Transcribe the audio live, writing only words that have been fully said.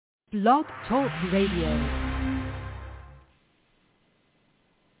Blog Talk Radio.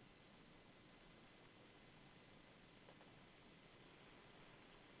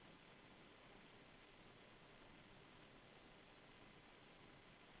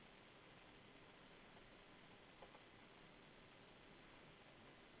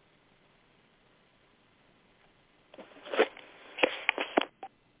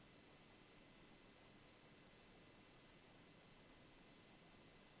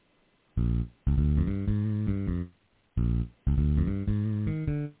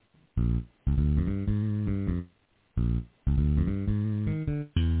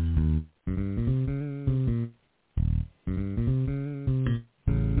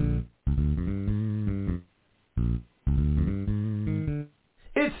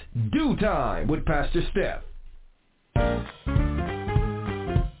 It's DEW Time with Pastor Steph.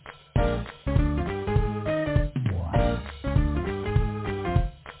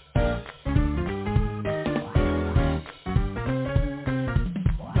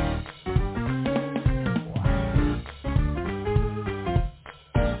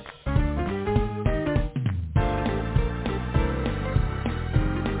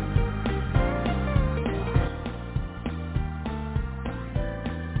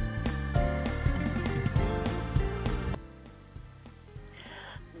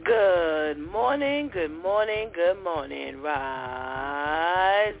 Good morning.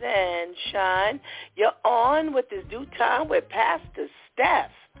 Rise and shine. You're on with this DEW Time with Pastor Steph.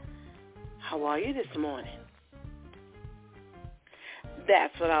 How are you this morning?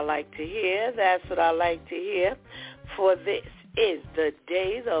 That's what I like to hear. For this is the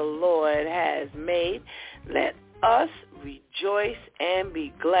day the Lord has made. Let us rejoice and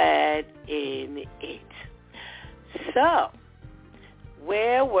be glad in it. So,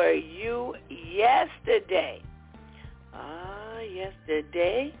 where were you yesterday?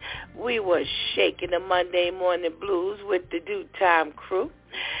 Yesterday we were shaking the Monday morning blues with the DEW Time crew,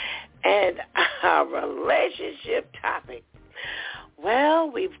 and our relationship topic.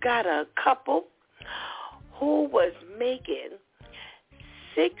 Well, we've got a couple who was making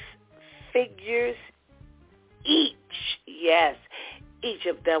 6 figures each. Yes, each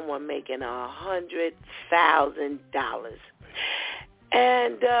of them were making $100,000.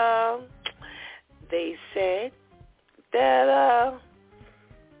 And they said that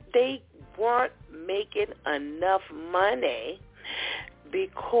they weren't making enough money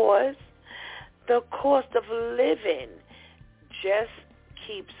because the cost of living just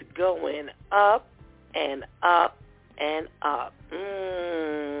keeps going up and up and up.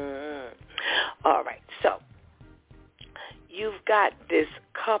 All right, so you've got this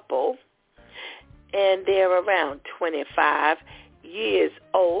couple, and they're around 25 years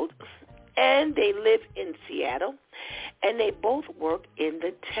old, and they live in Seattle, and they both work in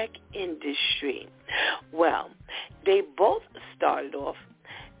the tech industry. Well, they both started off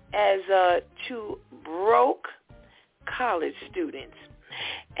as 2 broke college students,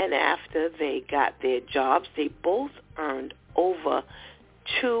 and after they got their jobs, they both earned over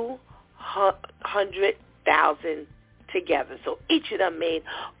 $200,000 together. So each of them made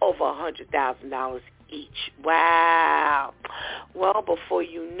over $100,000 each. Wow. Well, before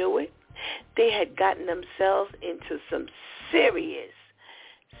you knew it, they had gotten themselves into some serious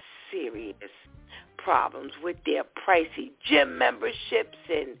problems with their pricey gym memberships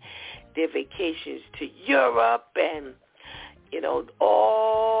and their vacations to Europe and,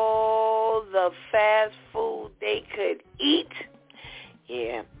 all the fast food they could eat.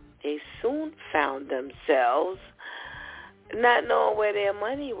 Yeah, they soon found themselves not knowing where their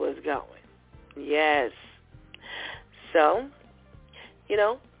money was going. Yes. So,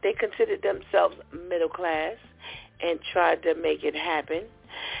 they considered themselves middle class and tried to make it happen.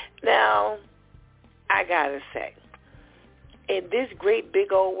 Now, I got to say, in this great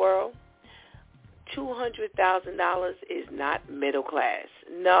big old world, $200,000 is not middle class.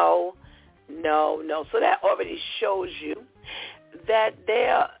 No. So that already shows you that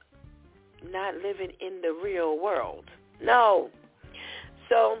they're not living in the real world. No.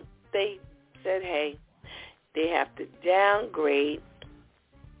 So they said, hey, they have to downgrade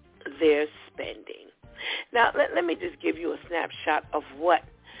their spending. Now, let me just give you a snapshot of what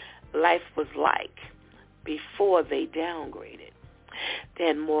life was like before they downgraded. They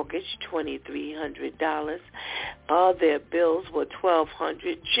had mortgage, $2,300. All their bills were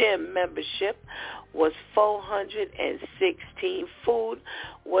 $1,200. Gym membership was $416. Food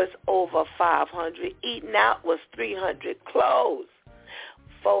was over $500. Eating out was $300. Clothes,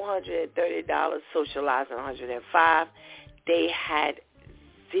 $430. Socializing, $105. They had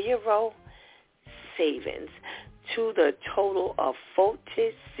 0 savings to the total of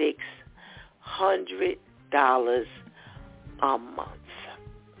 $4,600 a month.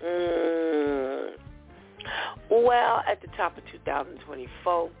 Well, at the top of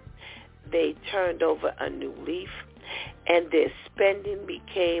 2024, they turned over a new leaf, and their spending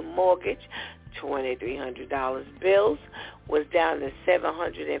became mortgage. $2,300 bills was down to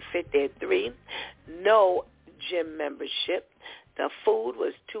 $753. No gym membership. The food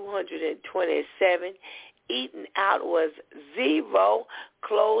was $227. Eating out was $0.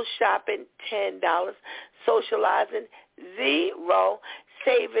 Clothes shopping $10. Socializing $0.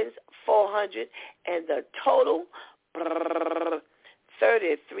 Savings $400, and the total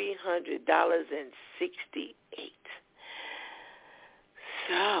 $3,300.68.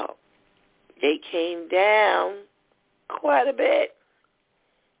 So they came down quite a bit.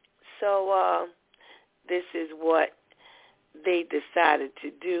 So this is what they decided to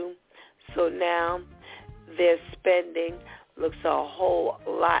do. So now their spending looks a whole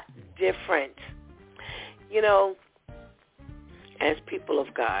lot different. You know, as people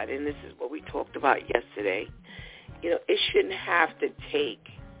of God, and this is what we talked about yesterday, you know, it shouldn't have to take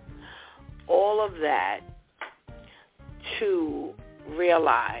all of that to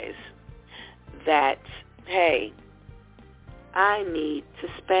realize that, hey, I need to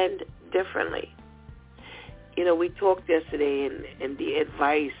spend differently. You know, we talked yesterday, and the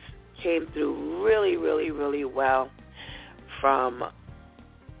advice came through really, really, really well from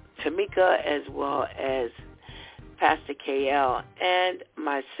Tamika as well as Pastor KL and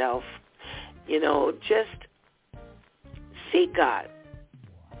myself. You know, just seek God.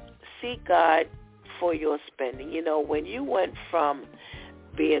 Seek God for your spending. You know, when you went from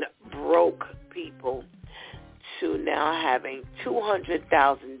being broke people to now having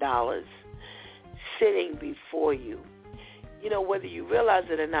 $200,000 sitting before you, you know, whether you realize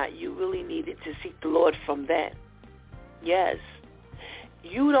it or not, you really needed to seek the Lord from that. Yes.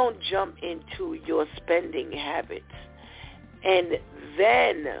 You don't jump into your spending habits and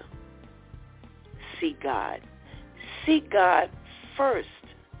then seek God. Seek God first,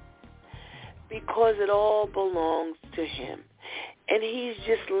 because it all belongs to Him. And He's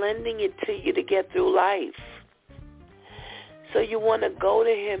just lending it to you to get through life. So you want to go to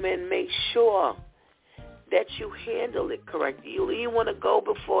Him and make sure that you handle it correctly. You want to go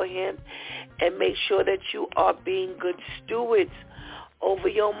before Him and make sure that you are being good stewards over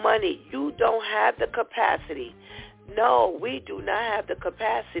your money. You don't have the capacity. No, we do not have the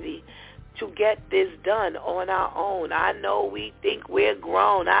capacity to get this done on our own. I know we think we're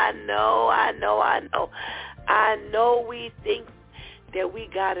grown. I know we think that we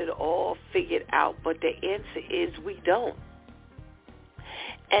got it all figured out, but the answer is we don't.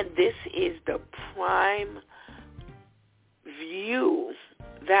 And this is the prime view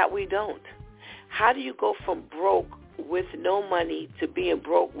that we don't. How do you go from broke with no money to being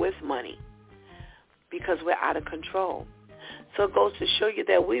broke with money? Because we're out of control. So it goes to show you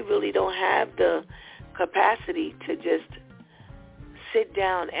that we really don't have the capacity to just sit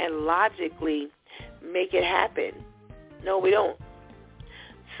down and logically make it happen. No, we don't.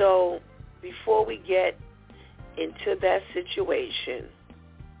 So before we get into that situation,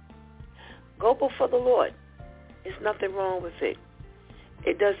 go before the Lord. There's nothing wrong with it.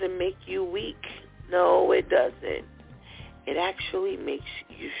 It doesn't make you weak. No, it doesn't. It actually makes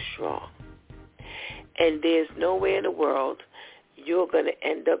you strong. And there's nowhere in the world you're going to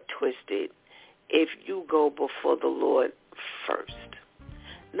end up twisted if you go before the Lord first.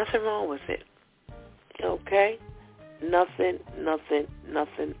 Nothing wrong with it. Okay? Nothing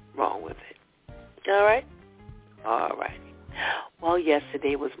wrong with it. All right? All right. Well,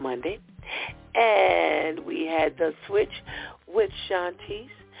 yesterday was Monday, and we had the switch with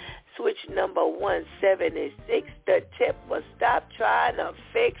Shantice. Switch number 176. The tip was stop trying to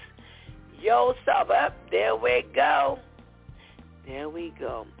fix yourself up. There we go. There we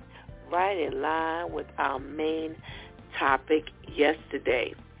go. Right in line with our main topic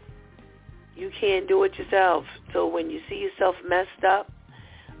yesterday. You can't do it yourself. So when you see yourself messed up,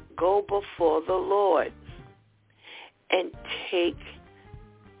 go before the Lord and take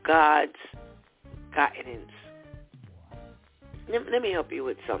God's guidance. Let me help you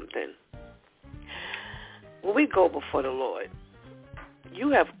with something. When we go before the Lord, you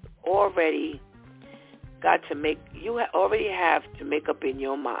have already have to make up in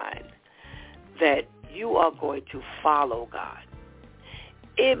your mind that you are going to follow God.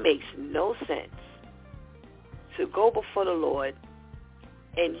 It makes no sense to go before the Lord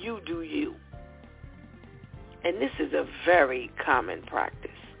and you do you. And this is a very common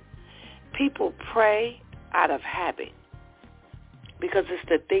practice. People pray out of habit because it's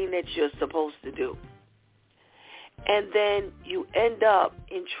the thing that you're supposed to do. And then you end up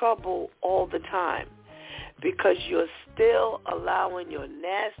in trouble all the time because you're still allowing your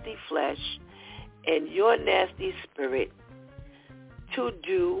nasty flesh and your nasty spirit to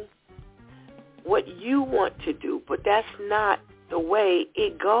do what you want to do. But that's not the way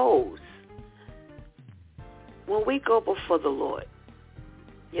it goes. When we go before the Lord,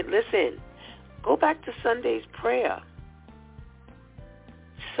 listen, go back to Sunday's prayer.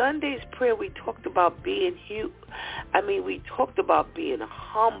 Sunday's prayer, we talked about being we talked about being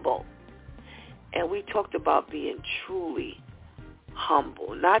humble, and we talked about being truly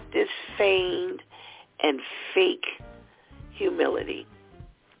humble, not this feigned and fake humility.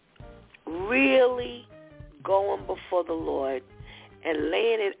 Really going before the Lord and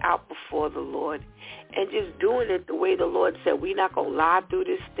laying it out before the Lord and just doing it the way the Lord said. We're not going to lie through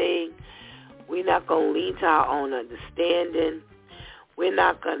this thing. We're not going to lean to our own understanding. We're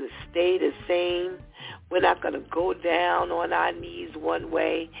not going to stay the same. We're not going to go down on our knees one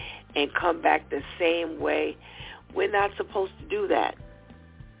way and come back the same way. We're not supposed to do that.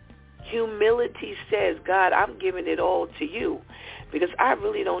 Humility says, God, I'm giving it all to you because I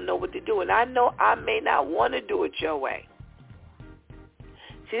really don't know what to do. And I know I may not want to do it your way.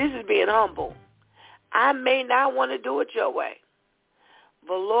 See, this is being humble. I may not want to do it your way.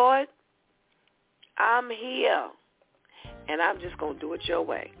 But, Lord, I'm here, and I'm just going to do it your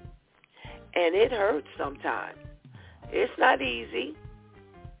way. And it hurts sometimes. It's not easy.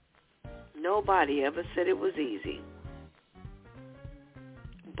 Nobody ever said it was easy.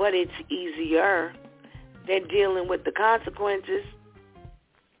 But it's easier than dealing with the consequences.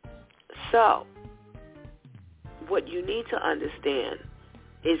 So, what you need to understand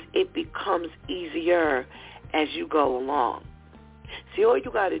is it becomes easier as you go along. See, all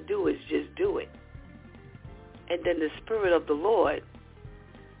you got to do is just do it. And then the Spirit of the Lord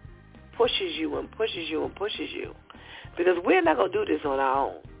pushes you and pushes you and pushes you. Because we're not going to do this on our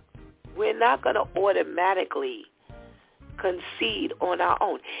own. We're not going to automatically concede on our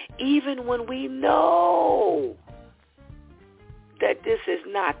own. Even when we know that this is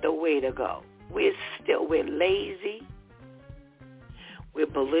not the way to go. We're lazy. We're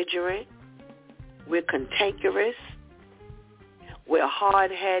belligerent. We're cantankerous. We're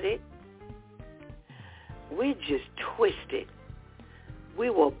hard-headed. We're just twisted. We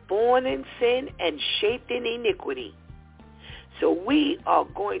were born in sin and shaped in iniquity. So we are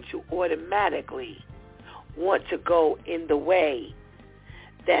going to automatically want to go in the way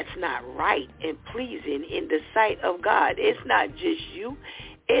that's not right and pleasing in the sight of God. It's not just you.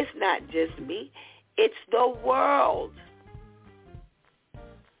 It's not just me. It's the world.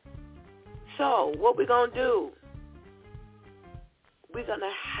 So what we're going to do, we're going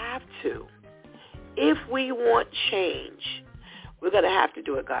to have to, if we want change, we're going to have to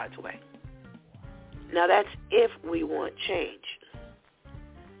do it God's way. Now that's if we want change.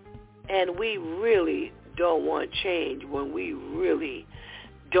 And we really don't want change when we really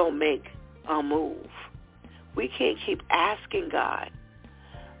don't make a move. We can't keep asking God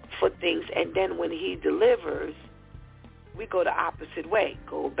for things, and then when he delivers, we go the opposite way.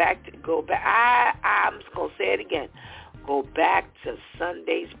 I'm just going to say it again. Go back to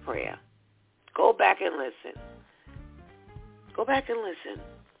Sunday's prayer. Go back and listen. Go back and listen.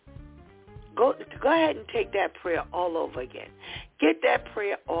 Go ahead and take that prayer all over again. Get that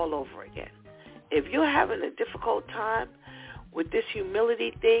prayer all over again. If you're having a difficult time with this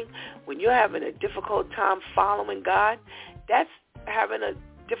humility thing, when you're having a difficult time following God, that's having a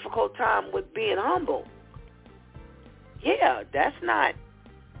difficult time with being humble. Yeah, that's not,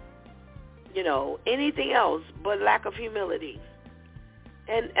 anything else but lack of humility.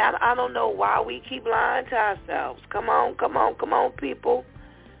 And I don't know why we keep lying to ourselves. Come on, people.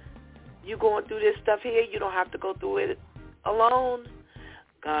 You going through this stuff here, you don't have to go through it alone.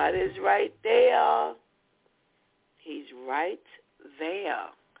 God is right there. He's right there.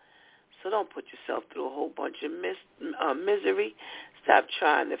 So don't put yourself through a whole bunch of misery. Stop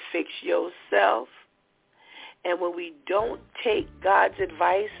trying to fix yourself. And when we don't take God's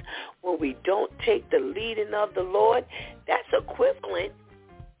advice, when we don't take the leading of the Lord, that's equivalent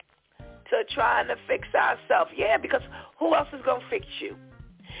to trying to fix ourselves. Yeah, because who else is going to fix you?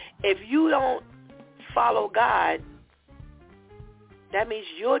 If you don't follow God, that means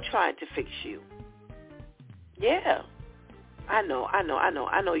you're trying to fix you. Yeah. I know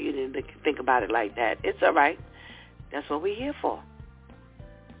you didn't think about it like that. It's all right. That's what we're here for.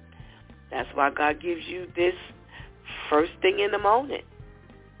 That's why God gives you this first thing in the morning.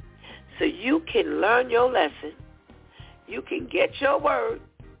 So you can learn your lesson. You can get your word.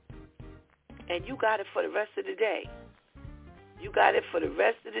 And you got it for the rest of the day. You got it for the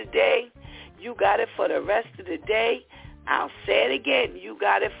rest of the day. You got it for the rest of the day. I'll say it again. You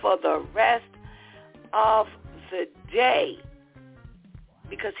got it for the rest of the day.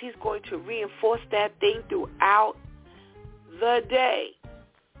 Because he's going to reinforce that thing throughout the day.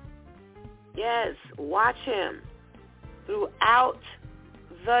 Yes, watch him throughout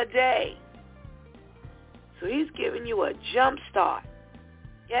the day. So he's giving you a jump start.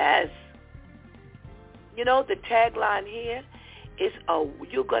 Yes. You know, the tagline here is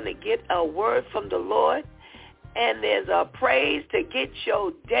you're going to get a word from the Lord, and there's a praise to get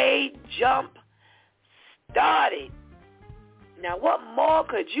your day jump started. Now, what more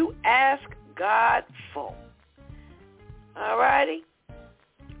could you ask God for? All righty?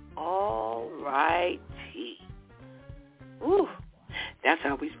 All righty. Ooh, that's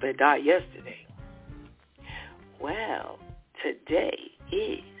how we spent our yesterday. Well, today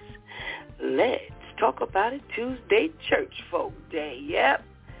is Let's Talk About It Tuesday Church Folk Day. Yep.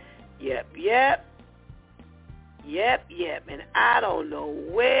 And I don't know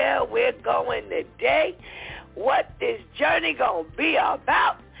where we're going today, what this journey going to be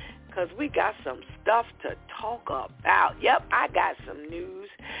about, because we got some stuff to talk about. Yep, I got some news.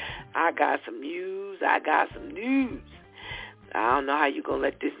 I don't know how you're going to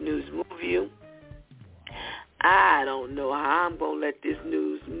let this news move you. I don't know how I'm going to let this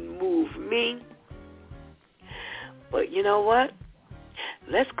news move me. But you know what?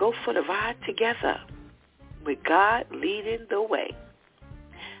 Let's go for the ride together with God leading the way.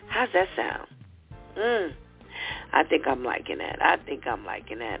 How's that sound? I think I'm liking that.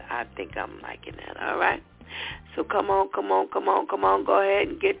 All right? So come on. Go ahead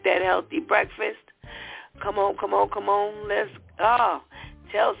and get that healthy breakfast. Come on. Let's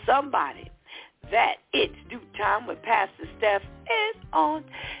tell somebody that It's Due Time with Pastor Steph is on.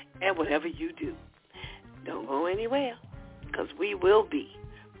 And whatever you do, don't go anywhere, because we will be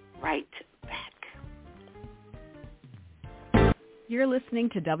right back. You're listening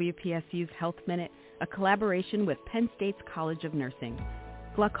to WPSU's Health Minute, a collaboration with Penn State's College of Nursing.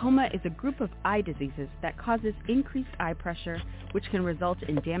 Glaucoma is a group of eye diseases that causes increased eye pressure, which can result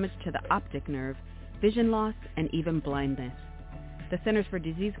in damage to the optic nerve, vision loss, and even blindness. The Centers for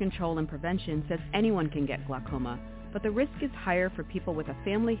Disease Control and Prevention says anyone can get glaucoma, but the risk is higher for people with a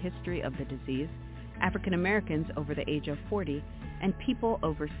family history of the disease, African Americans over the age of 40, and people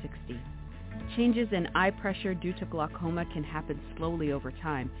over 60. Changes in eye pressure due to glaucoma can happen slowly over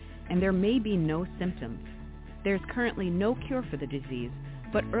time, and there may be no symptoms. There's currently no cure for the disease,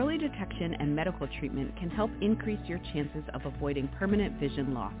 but early detection and medical treatment can help increase your chances of avoiding permanent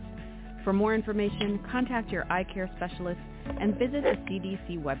vision loss. For more information, contact your eye care specialist and visit the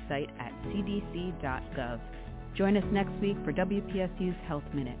CDC website at cdc.gov. Join us next week for WPSU's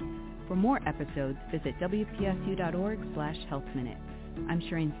Health Minute. For more episodes, visit wpsu.org/healthminute. I'm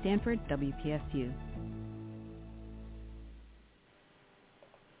Shireen Stanford, WPSU.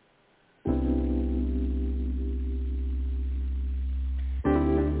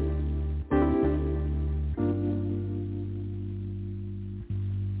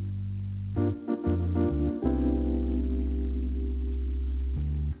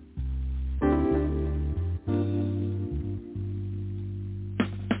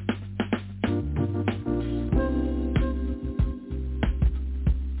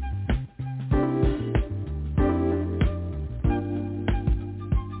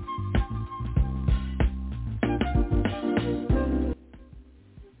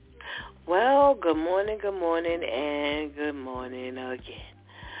 Good morning again.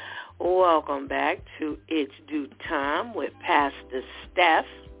 Welcome back to It's Due Time with Pastor Steph.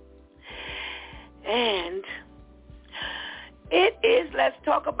 And it is Let's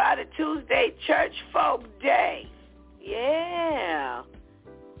Talk About It Tuesday Church Folk Day. Yeah.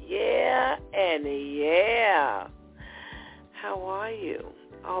 How are you?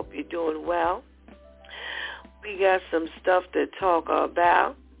 I hope you're doing well. We got some stuff to talk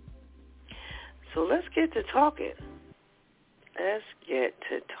about. So let's get to talking.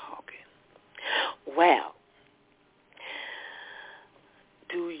 Well,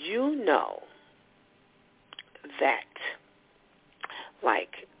 do you know that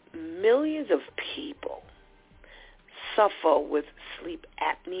millions of people suffer with sleep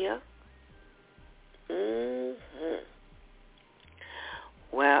apnea?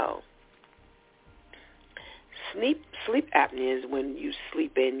 Well, sleep apnea is when you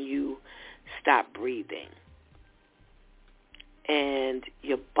sleep and you stop breathing. And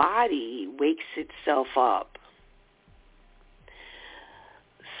your body wakes itself up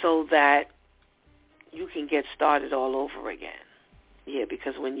so that you can get started all over again. Yeah,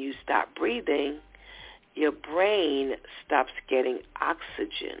 because when you stop breathing, your brain stops getting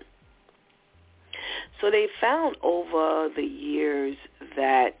oxygen. So they found over the years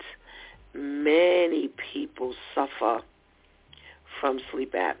that many people suffer from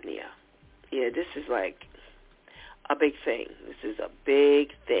sleep apnea. Yeah, this is like a big thing. This is a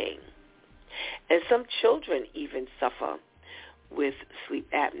big thing. And some children even suffer with sleep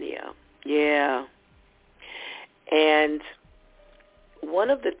apnea. Yeah. And one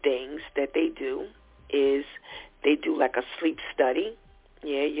of the things that they do is they do like a sleep study.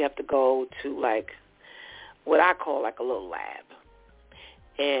 Yeah, you have to go to like what I call like a little lab.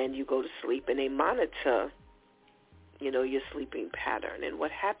 And you go to sleep and they monitor, your sleeping pattern and what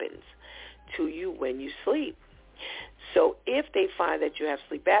happens to you when you sleep. So if they find that you have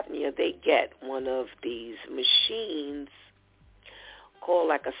sleep apnea, they get one of these machines called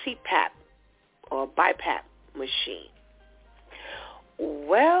like a CPAP or BiPAP machine.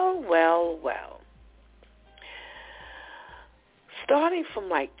 Well. Starting from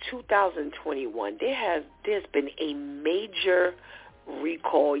like 2021, there's been a major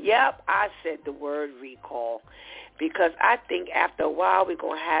recall. Yep, I said the word recall because I think after a while we're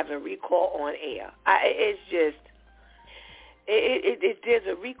going to have a recall on air. There's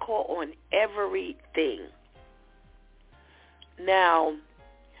a recall on everything. Now,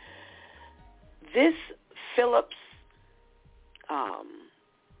 this Philips,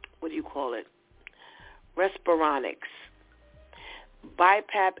 Respironics,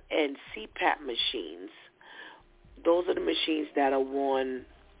 BiPAP and CPAP machines, those are the machines that are worn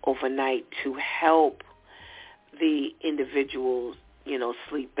overnight to help the individuals,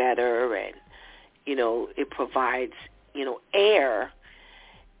 sleep better, and, it provides, air,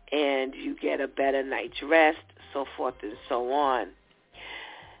 and you get a better night's rest, so forth and so on.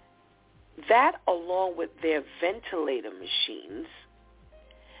 That, along with their ventilator machines,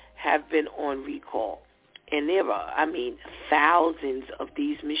 have been on recall. And there are, thousands of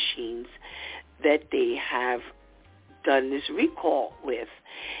these machines that they have done this recall with.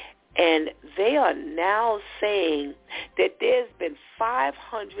 And they are now saying that there's been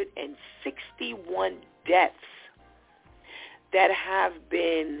 561 deaths that have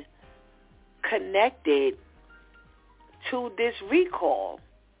been connected to this recall.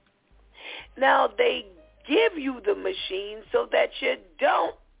 Now, they give you the machine so that you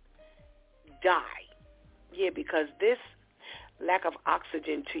don't die. Yeah, because this lack of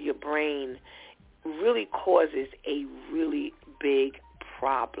oxygen to your brain really causes a really big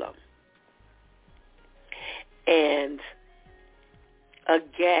problem. And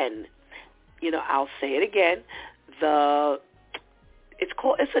again, I'll say it again,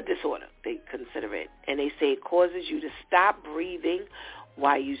 it's a disorder, they consider it. And they say it causes you to stop breathing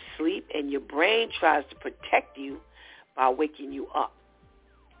while you sleep, and your brain tries to protect you by waking you up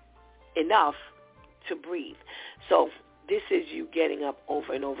enough to breathe. So this is you getting up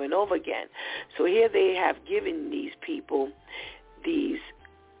over and over and over again. So here they have given these people these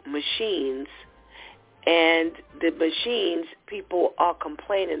machines, and the machines people are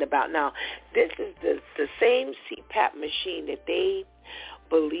complaining about. Now, this is the same CPAP machine that they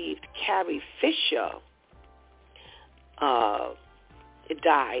believed Carrie Fisher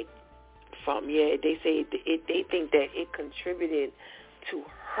died from. Yeah, they say they think that it contributed to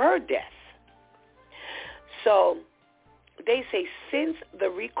her death. So they say since the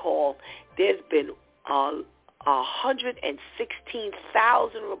recall, there's been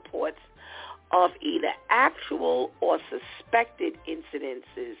 116,000 reports of either actual or suspected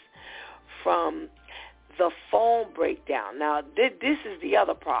incidences from the foam breakdown. Now, this is the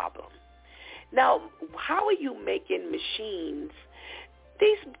other problem. Now, how are you making machines?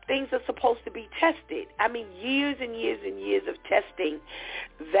 These things are supposed to be tested. Years and years and years of testing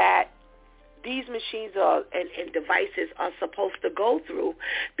that these machines and devices are supposed to go through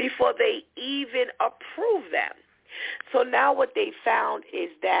before they even approve them. So now what they found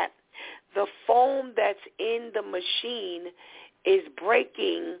is that the foam that's in the machine is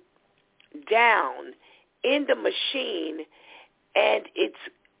breaking down in the machine, and it's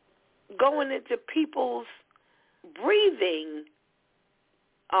going into people's breathing,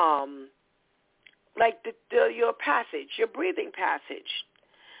 like your breathing passage.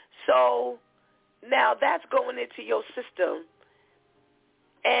 So now that's going into your system,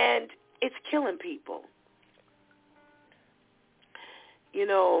 and it's killing people.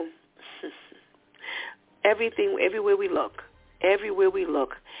 Everywhere we look, there's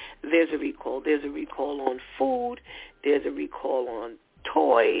a recall. There's a recall on food. There's a recall on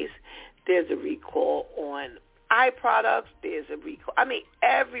toys. There's a recall on eye products. There's a recall.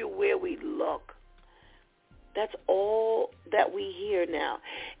 Everywhere we look, That's all that we hear now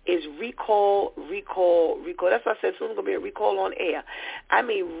is recall, recall, recall. That's why I said soon there's going to be a recall on air. I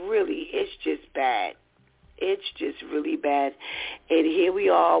mean, really, it's just bad. It's just really bad. And here we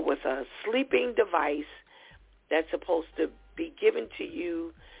are with a sleeping device that's supposed to be given to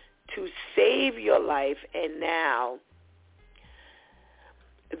you to save your life, and now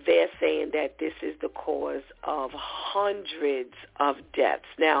they're saying that this is the cause of hundreds of deaths.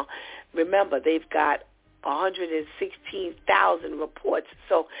 Now, remember, they've got 116,000 reports,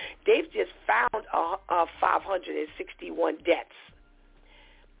 so they've just found 561 deaths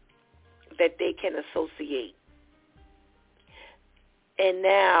that they can associate. And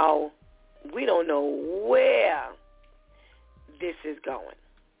now we don't know where this is going.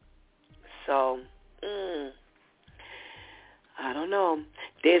 So, I don't know.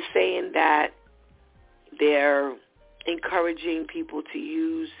 They're saying that they're encouraging people to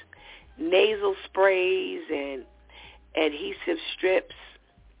use nasal sprays and adhesive strips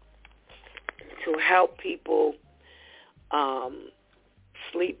to help people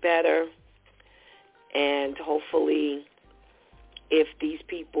sleep better. And hopefully, if these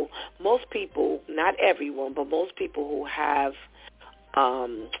people, most people, not everyone, but most people who have,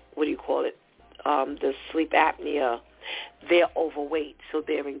 the sleep apnea, they're overweight. So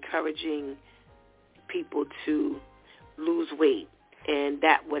they're encouraging people to lose weight, and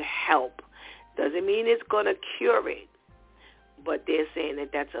that would help. Doesn't mean it's going to cure it, but they're saying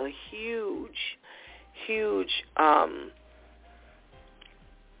that that's a huge, huge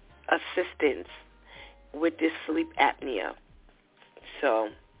assistance with this sleep apnea. So,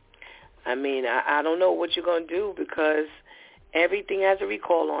 I mean, I don't know what you're going to do because everything has a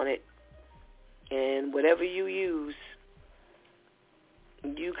recall on it. And whatever you use,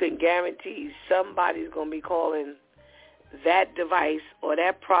 you can guarantee somebody's going to be calling that device or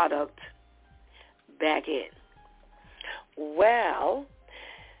that product back in. Well,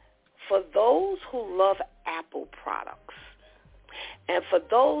 for those who love Apple products, and for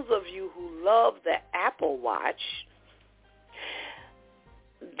those of you who love the Apple Watch,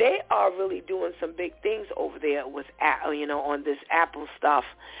 they are really doing some big things over there with, on this Apple stuff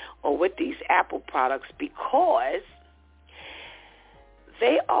or with these Apple products, because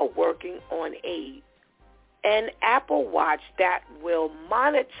they are working on an Apple Watch that will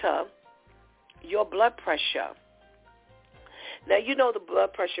monitor your blood pressure. Now, you know the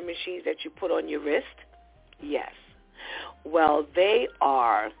blood pressure machines that you put on your wrist? Yes. Well, they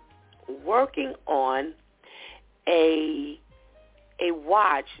are working on a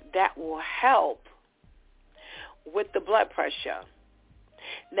watch that will help with the blood pressure.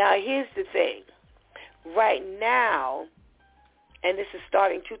 Now, here's the thing. Right now, and this is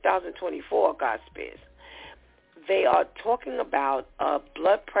starting 2024, God spares, they are talking about a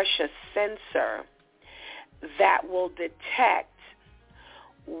blood pressure sensor that will detect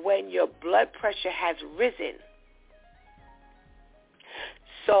when your blood pressure has risen.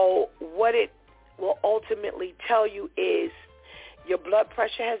 So what it will ultimately tell you is your blood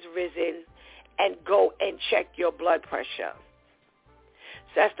pressure has risen, and go and check your blood pressure.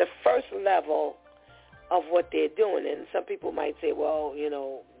 So that's the first level of what they're doing. And some people might say, well,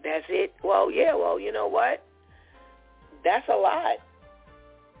 that's it. Well, yeah, well, you know what? That's a lot.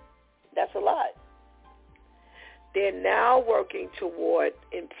 That's a lot. They're now working toward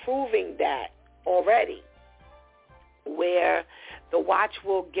improving that already, where the watch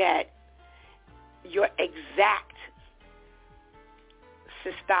will get your exact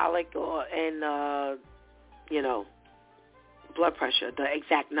systolic blood pressure, the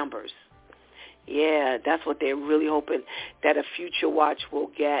exact numbers. Yeah, that's what they're really hoping, that a future watch will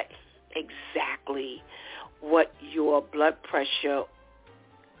get exactly what your blood pressure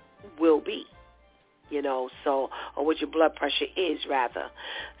will be, or what your blood pressure is, rather.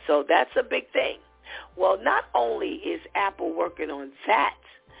 So that's a big thing. Well, not only is Apple working on that,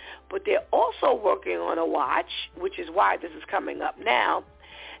 but they're also working on a watch, which is why this is coming up now,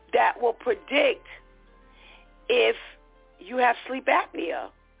 that will predict if you have sleep apnea.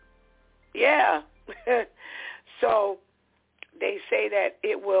 Yeah. So they say that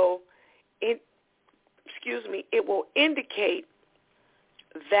it will indicate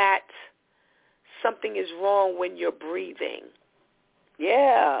that something is wrong when you're breathing.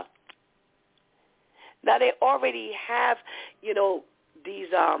 Yeah. Now they already have, these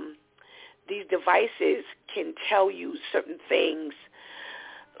devices can tell you certain things,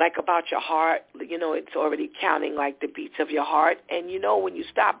 like about your heart. It's already counting like the beats of your heart. And when you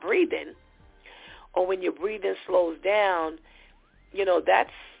stop breathing, or when your breathing slows down,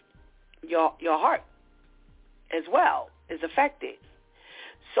 that's your heart as well is affected.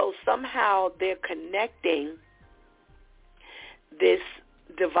 So So somehow they're connecting this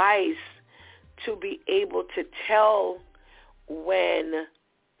device to be able to tell when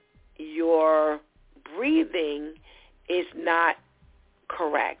your breathing is not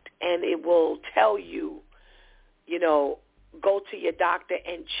correct. And it will tell you, go to your doctor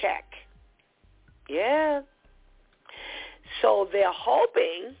and check. Yeah. So they're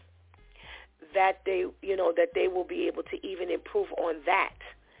hoping that they will be able to even improve on that,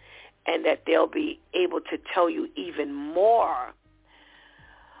 and that they'll be able to tell you even more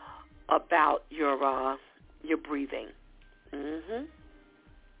about your breathing.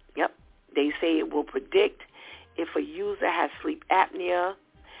 Yep. They say it will predict if a user has sleep apnea,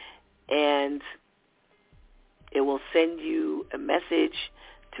 and it will send you a message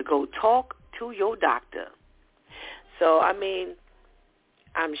to go talk to your doctor. So,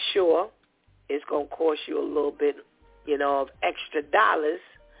 I'm sure it's going to cost you a little bit, of extra dollars,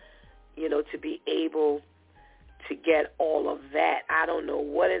 to be able to get all of that. I don't know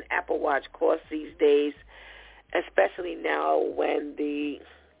what an Apple Watch costs these days, especially now when these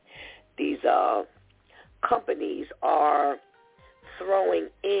companies are throwing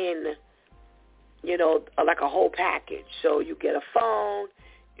in, like a whole package. So you get a phone,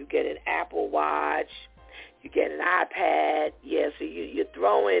 you get an Apple Watch, you get an iPad. Yeah, so you're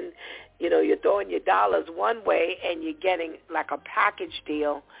throwing your dollars one way, and you're getting like a package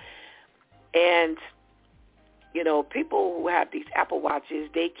deal. And, people who have these Apple Watches,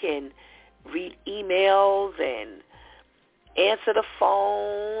 they can read emails and answer the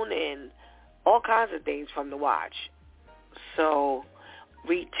phone and all kinds of things from the watch. So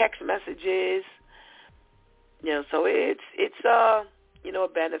read text messages. So it's a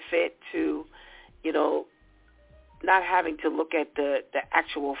benefit to, not having to look at the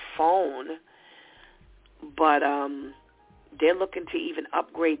actual phone, but they're looking to even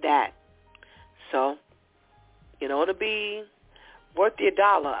upgrade that. So, it'll be worth your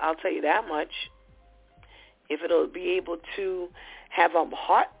dollar, I'll tell you that much. If it'll be able to have not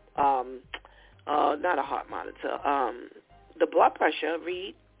a heart monitor, the blood pressure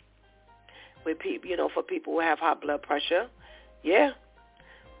read with people, for people who have high blood pressure. Yeah.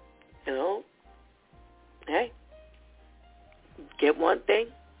 Hey, get one thing,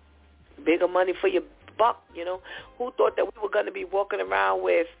 bigger money for your buck. Who thought that we were going to be walking around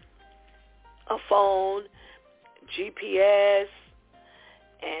with a phone, GPS,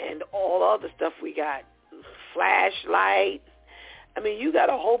 and all other stuff we got, flashlight. You got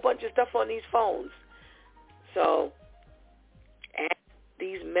a whole bunch of stuff on these phones. So add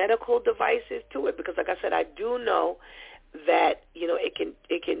these medical devices to it, because like I said, I do know that,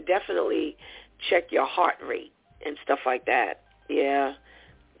 it can definitely check your heart rate and stuff like that. Yeah.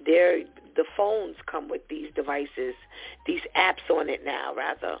 The phones come with these devices, these apps on it now,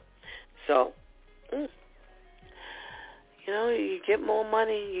 rather. So, you get more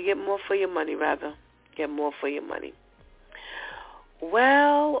money. You get more for your money, rather. Get more for your money.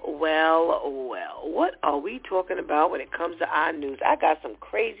 Well, what are we talking about when it comes to our news? I got some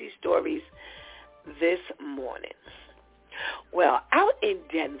crazy stories this morning. Well, out in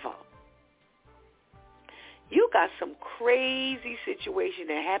Denver, you got some crazy situation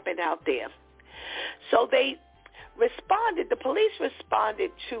that happened out there. So the police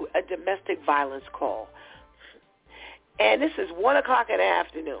responded to a domestic violence call. And this is 1 o'clock in the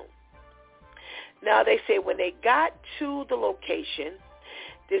afternoon. Now, they say when they got to the location,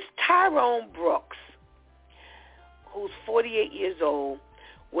 this Tyrone Brooks, who's 48 years old,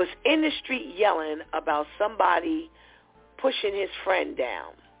 was in the street yelling about somebody pushing his friend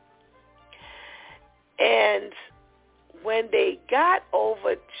down. And when they got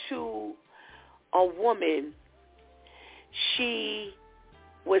over to a woman, she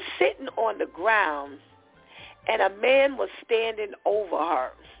was sitting on the ground, and a man was standing over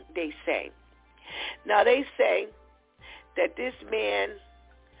her, they say. Now, they say that this man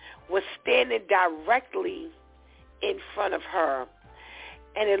was standing directly in front of her,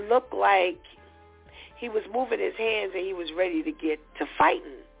 and it looked like he was moving his hands and he was ready to get to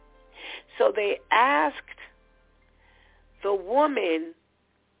fighting. So they asked the woman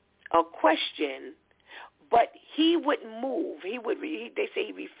a question, but he wouldn't move. They say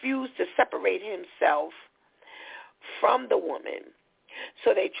he refused to separate himself from the woman.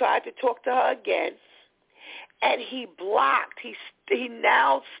 So they tried to talk to her again, and he blocked. He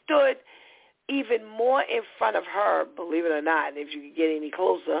now stood even more in front of her, believe it or not. If you could get any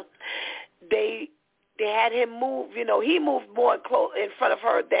closer, they had him move. He moved more in front of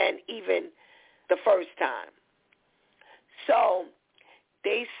her than even the first time. So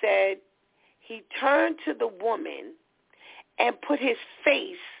they said he turned to the woman and put his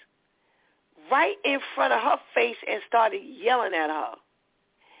face right in front of her face and started yelling at her.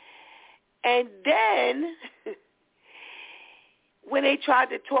 And then when they tried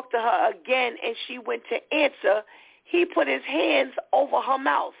to talk to her again and she went to answer, he put his hands over her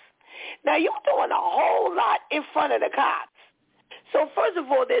mouth. Now, you're doing a whole lot in front of the cops. So first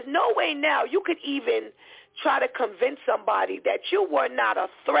of all, there's no way now you could even try to convince somebody that you were not a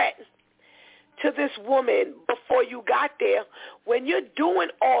threat to this woman before you got there when you're doing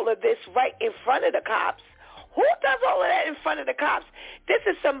all of this right in front of the cops. Who does all of that in front of the cops? This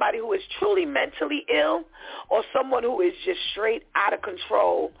is somebody who is truly mentally ill or someone who is just straight out of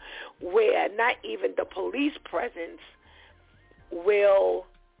control where not even the police presence will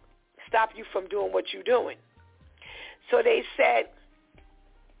stop you from doing what you're doing. So they said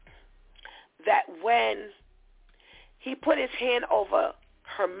that when he put his hand over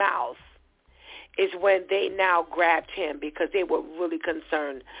her mouth is when they now grabbed him because they were really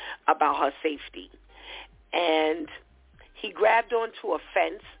concerned about her safety. And he grabbed onto a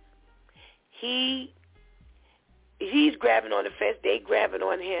fence. He's grabbing on the fence. They grabbing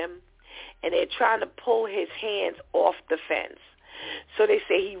on him. And they're trying to pull his hands off the fence. So they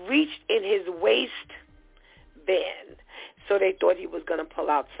say he reached in his waistband. So they thought he was going to pull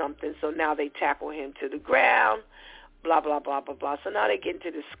out something. So now they tackle him to the ground. Blah, blah, blah, blah, blah. So now they get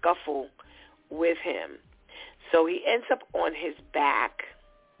into the scuffle with him. So he ends up on his back.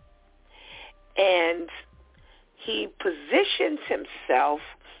 And he positions himself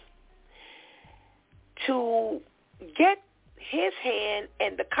to get his hand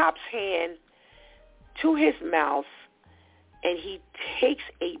and the cop's hand to his mouth, and he takes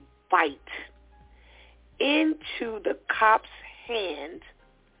a bite into the cop's hand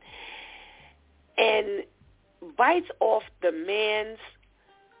and bites off the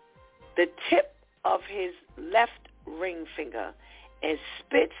tip of his left ring finger and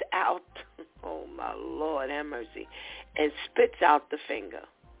spits out, oh my Lord, have mercy, and spits out the finger.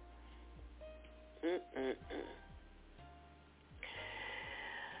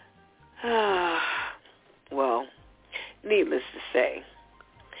 Well, needless to say,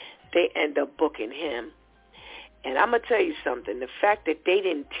 they end up booking him. And I'm going to tell you something. The fact that they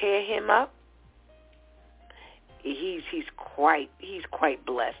didn't tear him up, he's quite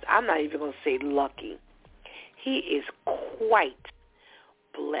blessed. I'm not even going to say lucky. He is quite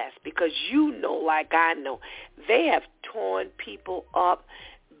blessed because you know, like I know, they have torn people up,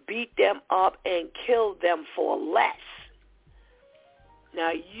 beat them up, and killed them for less.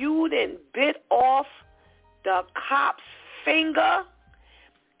 Now, you then bit off the cop's finger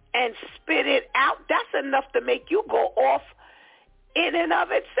and spit it out. That's enough to make you go off in and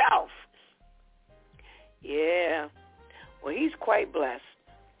of itself. Yeah. Well, he's quite blessed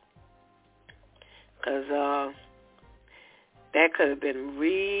because that could have been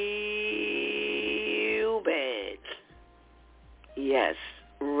real bad. Yes,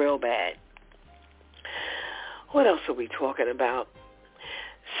 real bad. What else are we talking about?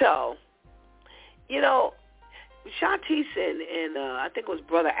 So, you know, Shantice and I think it was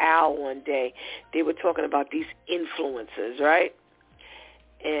Brother Al one day, they were talking about these influencers, right?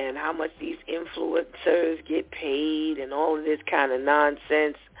 And how much these influencers get paid and all of this kind of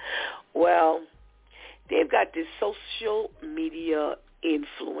nonsense. Well, they've got this social media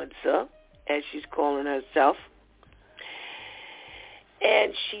influencer, as she's calling herself.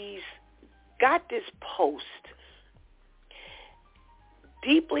 And she's got this post,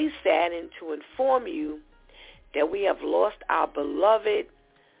 deeply saddened to inform you that we have lost our beloved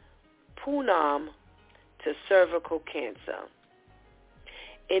Poonam to cervical cancer.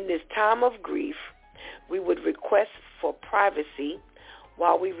 In this time of grief, we would request for privacy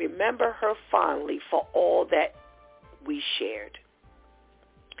while we remember her fondly for all that we shared.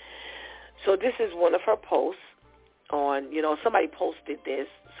 So this is one of her posts on, somebody posted this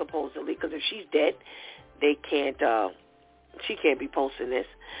supposedly because if she's dead, she can't be posting this.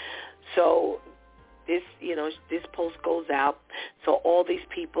 So this, this post goes out. So all these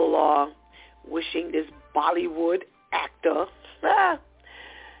people are wishing this Bollywood actor,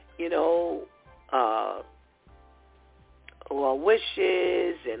 well,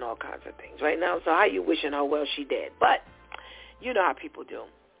 wishes and all kinds of things right now. So how you wishing her well she dead? But you know how people do.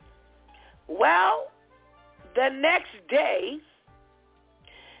 Well, the next day,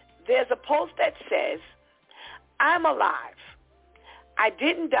 there's a post that says, I'm alive. I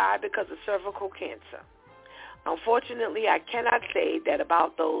didn't die because of cervical cancer. Unfortunately, I cannot say that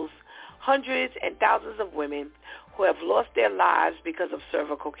about those hundreds and thousands of women who have lost their lives because of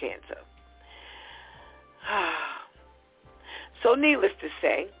cervical cancer. So needless to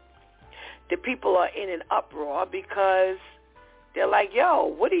say, the people are in an uproar because They're like, yo,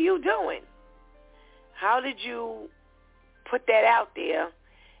 what are you doing? How did you put that out there?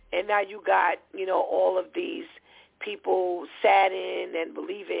 And now you got, all of these people saddened and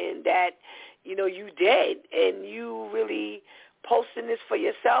believing that, you dead, and you really posting this for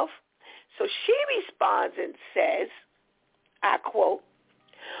yourself. So she responds and says, I quote,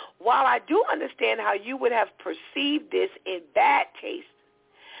 while I do understand how you would have perceived this in bad taste,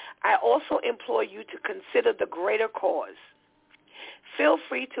 I also implore you to consider the greater cause. Feel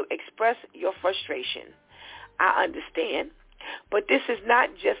free to express your frustration. I understand, but this is not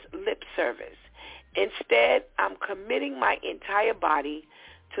just lip service. Instead, I'm committing my entire body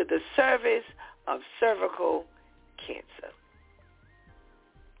to the service of cervical cancer.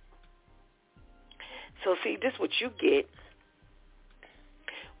 So see, this is what you get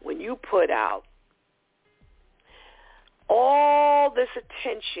when you put out all this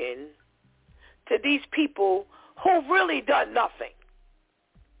attention to these people who've really done nothing.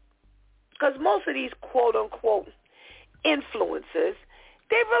 Because most of these quote-unquote influencers,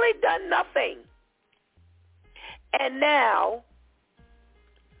 they've really done nothing. And now,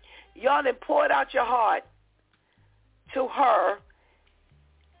 y'all done poured out your heart to her,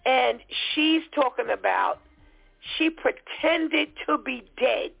 and she's talking about she pretended to be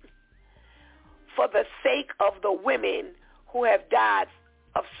dead for the sake of the women who have died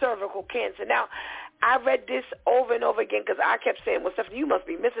of cervical cancer. Now, I read this over and over again because I kept saying, well, Stephanie, you must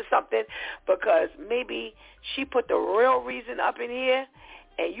be missing something, because maybe she put the real reason up in here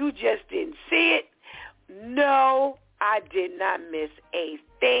and you just didn't see it. No, I did not miss a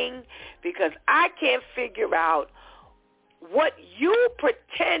thing, because I can't figure out what you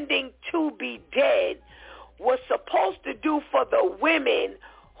pretending to be dead was supposed to do for the women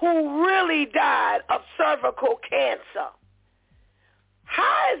who really died of cervical cancer.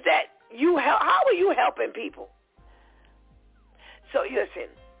 How is that how are you helping people? So listen,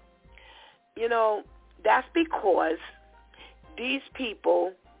 that's because these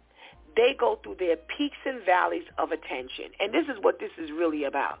people, they go through their peaks and valleys of attention. And this is what this is really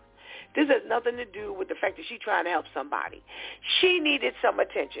about. This has nothing to do with the fact that she's trying to help somebody. She needed some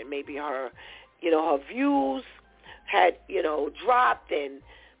attention. Maybe her views had, dropped, and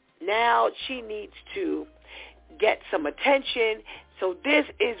now she needs to get some attention. So this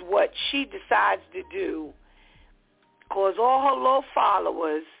is what she decides to do, cause all her little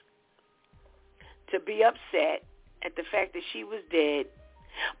followers to be upset at the fact that she was dead.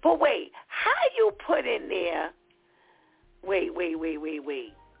 But wait, how you put in there, wait.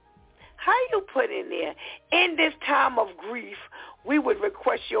 How you put in there, in this time of grief, we would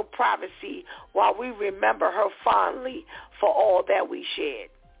request your privacy while we remember her fondly for all that we shared.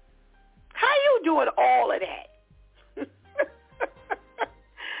 How you doing all of that?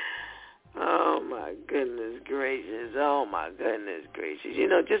 Oh, my goodness gracious. Oh, my goodness gracious.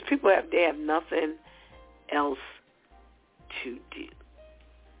 Just people they have nothing else to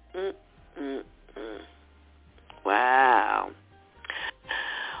do. Wow.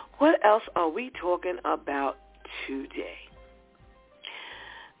 What else are we talking about today?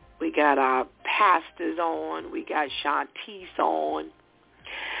 We got our pastors on. We got Shantice on.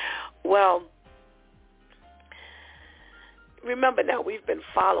 Well, remember now, we've been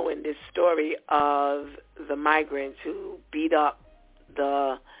following this story of the migrants who beat up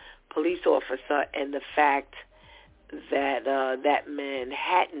the police officer, and the fact that that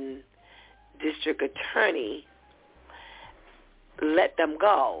Manhattan district attorney let them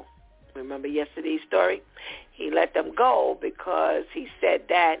go. Remember yesterday's story? He let them go because he said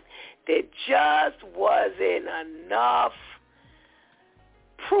that there just wasn't enough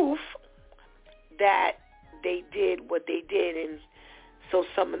proof that they did what they did, and so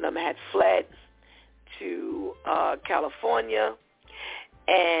some of them had fled to California,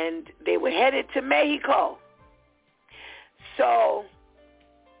 and they were headed to Mexico. So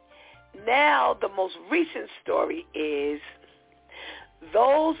now the most recent story is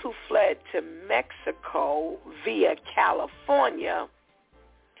those who fled to Mexico via California,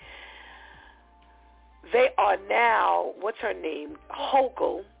 they are now, what's her name,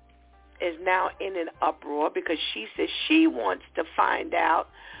 Hochul, is now in an uproar because she says she wants to find out,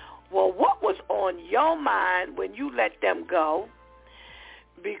 well, what was on your mind when you let them go,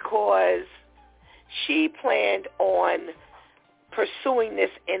 because she planned on pursuing this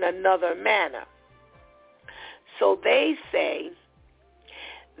in another manner. So they say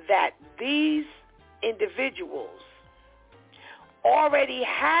that these individuals already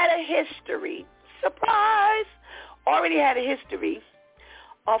had a history, surprise, already had a history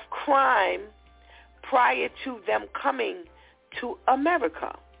of crime prior to them coming to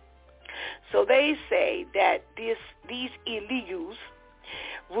America. So they say that these illegals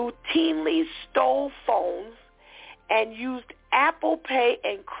routinely stole phones and used Apple Pay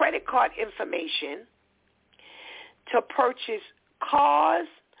and credit card information to purchase cars,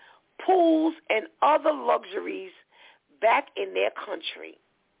 pools, and other luxuries back in their country.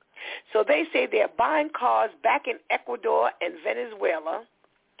 So they say they're buying cars back in Ecuador and Venezuela.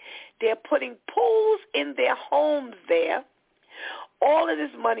 They're putting pools in their homes there. All of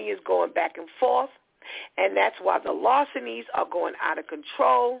this money is going back and forth, and that's why the larcenies are going out of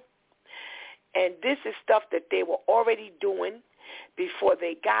control. And this is stuff that they were already doing before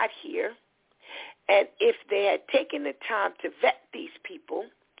they got here. And if they had taken the time to vet these people,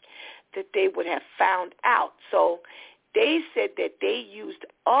 that they would have found out. So they said that they used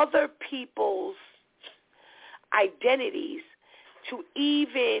other people's identities to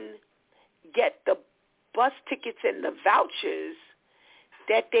even get the bus tickets and the vouchers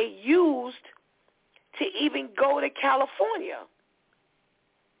that they used to even go to California.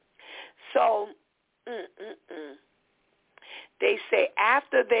 So they say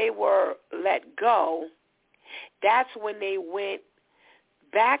after they were let go, that's when they went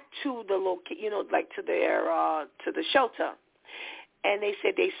back to the to the shelter, and they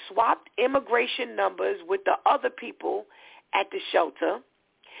said they swapped immigration numbers with the other people at the shelter,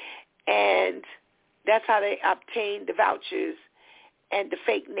 and that's how they obtained the vouchers and the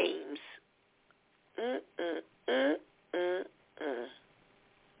fake names.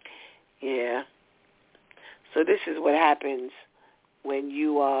 Yeah. So this is what happens when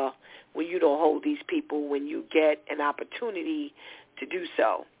you don't hold these people, when you get an opportunity to do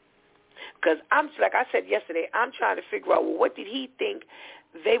so. Because like I said yesterday, I'm trying to figure out, well, what did he think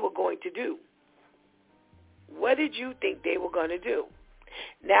they were going to do? What did you think they were going to do?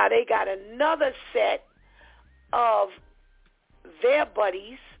 Now they got another set of their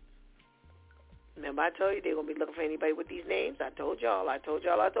buddies. Remember I told you they're going to be looking for anybody with these names? I told y'all.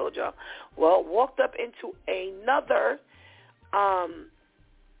 Well, walked up into another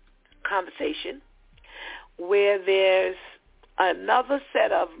conversation where there's another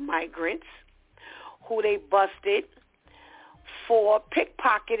set of migrants who they busted for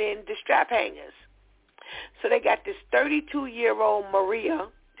pickpocketing the strap hangers. So they got this 32-year-old Maria.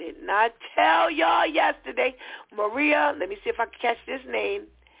 Did not tell y'all yesterday. Maria, let me see if I can catch this name.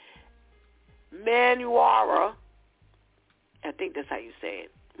 Manuara. I think that's how you say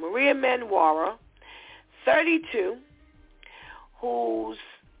it. Maria Manuara, 32, who's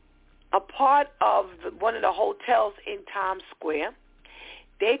a part of one of the hotels in Times Square.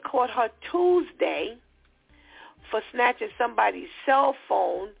 They caught her Tuesday for snatching somebody's cell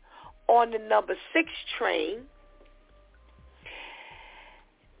phone on the number 6 train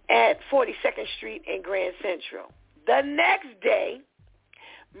at 42nd Street in Grand Central. The next day,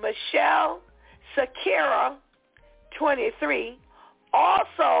 Michelle Sakira, 23,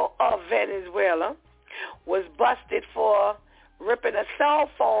 also of Venezuela, was busted for ripping a cell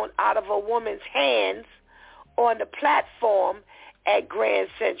phone out of a woman's hands on the platform at Grand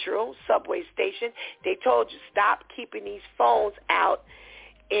Central subway station. They told you, stop keeping these phones out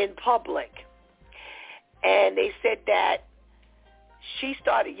in public. And they said that she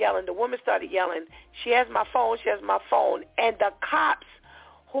started yelling, the woman started yelling, she has my phone, and the cops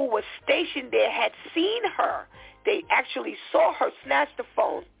who were stationed there had seen her. They actually saw her snatch the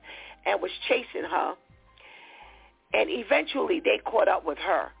phone and was chasing her. And eventually they caught up with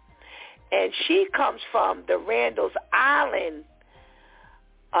her. And she comes from the Randall's Island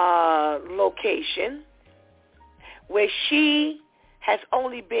location, where she has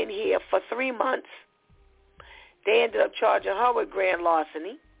only been here for 3 months. They ended up charging her with grand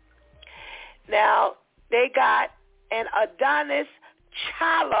larceny. Now, they got an Adonis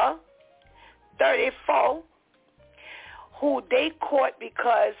Chala, 34, who they caught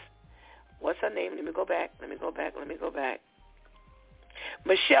because, what's her name? Let me go back.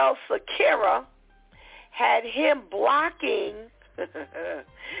 Michelle Sakira had him blocking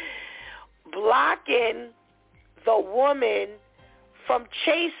the woman from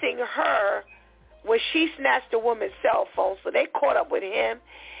chasing her when she snatched the woman's cell phone. So they caught up with him,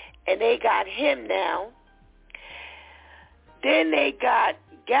 and they got him now. Then they got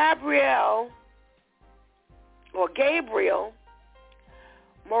Gabriel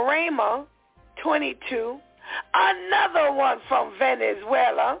Morema, 22, another one from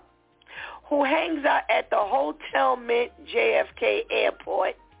Venezuela, who hangs out at the Hotel Mint JFK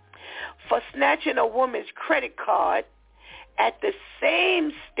Airport for snatching a woman's credit card at the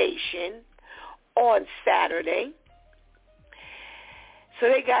same station on Saturday. So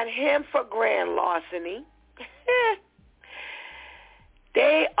they got him for grand larceny.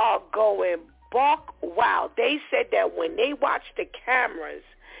 They are going buck wild. They said that when they watched the cameras,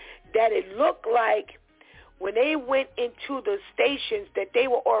 that it looked like when they went into the stations that they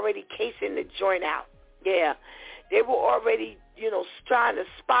were already casing the joint out. Yeah. They were already, trying to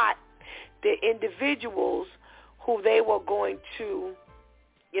spot the individuals who they were going to,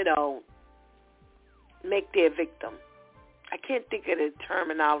 make their victim. I can't think of the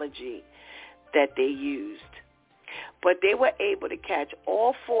terminology that they used. But they were able to catch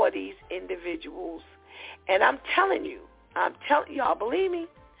all 4 of these individuals. And I'm telling you, y'all, believe me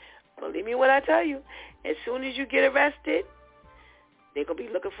when I tell you, as soon as you get arrested, they're going to be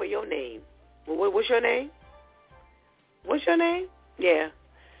looking for your name. What's your name? What's your name? Yeah.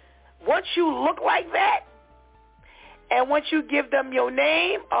 Once you look like that, and once you give them your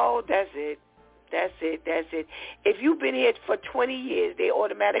name, oh, that's it. That's it. If you've been here for 20 years, they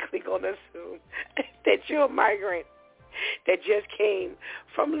automatically going to assume that you're a migrant that just came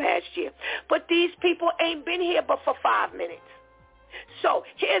from last year. But these people ain't been here but for 5 minutes. So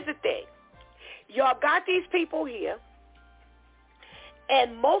here's the thing. Y'all got these people here,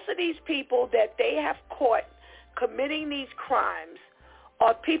 and most of these people that they have caught committing these crimes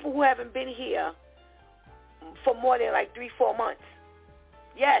are people who haven't been here for more than like 3-4 months.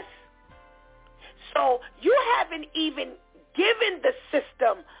 Yes. So you haven't even given the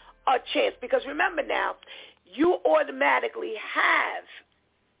system a chance, because remember now, you automatically have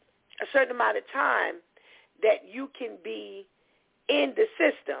a certain amount of time that you can be in the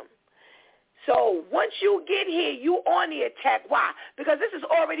system. So once you get here, you on the attack. Why? Because this is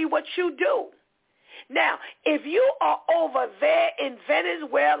already what you do. Now, if you are over there in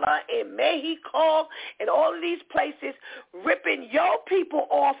Venezuela, in Mexico, and all of these places, ripping your people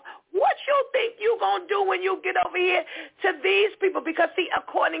off, what you think you going to do when you get over here to these people? Because, see,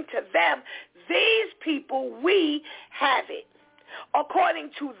 according to them, these people, we have it. According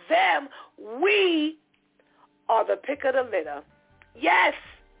to them, we are the pick of the litter. Yes.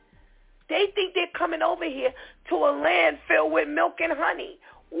 They think they're coming over here to a land filled with milk and honey.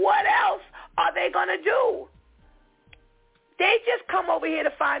 What else are they going to do? They just come over here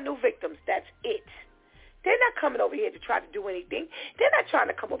to find new victims. That's it. They're not coming over here to try to do anything. They're not trying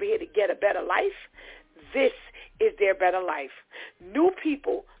to come over here to get a better life. This is their better life. New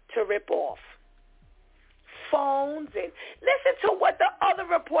people to rip off. Phones, and listen to what the other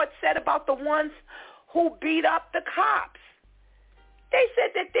report said about the ones who beat up the cops. They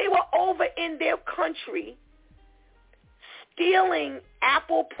said that they were over in their country stealing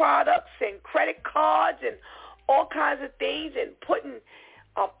Apple products and credit cards and all kinds of things, and putting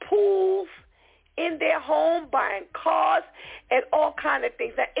pools in their home, buying cars and all kinds of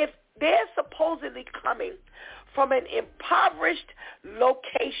things. Now, if they're supposedly coming from an impoverished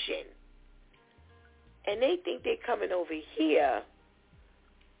location and they think they're coming over here,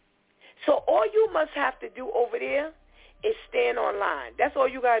 so all you must have to do over there is stand online. That's all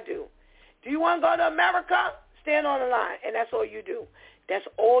you got to do. Do you want to go to America? Stand on the line, and that's all you do. That's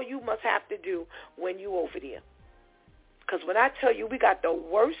all you must have to do when you over there. Because when I tell you we got the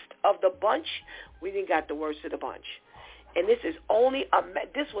worst of the bunch, we didn't got the worst of the bunch. And this was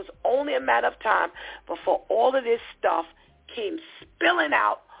only a matter of time before all of this stuff came spilling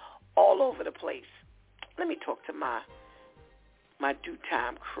out all over the place. Let me talk to my due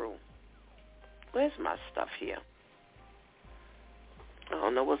time crew. Where's my stuff here? I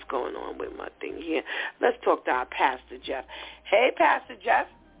don't know what's going on with my thing here. Let's talk to our Pastor Jeff. Hey, Pastor Jeff.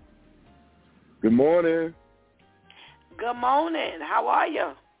 Good morning. Good morning. How are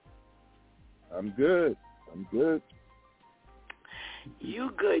you? I'm good.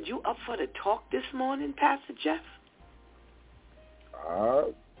 You good. You up for the talk this morning, Pastor Jeff?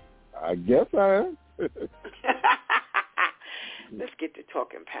 I guess I am. Let's get to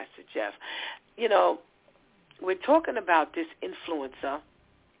talking, Pastor Jeff. We're talking about this influencer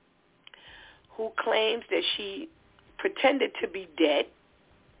who claims that she pretended to be dead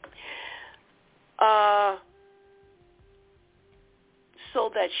so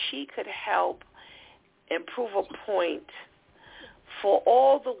that she could help and prove a point for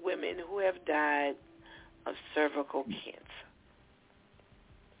all the women who have died of cervical cancer.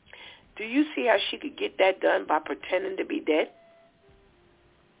 Do you see how she could get that done by pretending to be dead?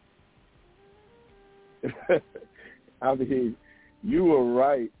 I mean, you were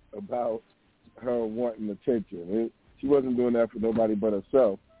right about her wanting attention. She wasn't doing that for nobody but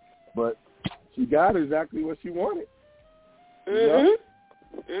herself. But she got exactly what she wanted. Yep.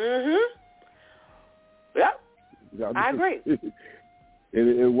 I agree.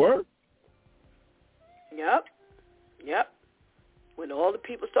 It worked. Yep. When all the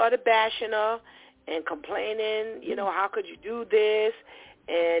people started bashing her and complaining, how could you do this?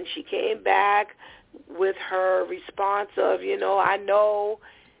 And she came back with her response of, I know,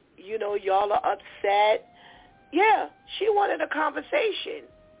 y'all are upset. Yeah, she wanted a conversation.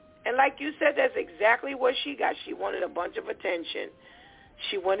 And like you said, that's exactly what she got. She wanted a bunch of attention.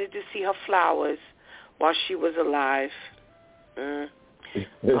 She wanted to see her flowers while she was alive.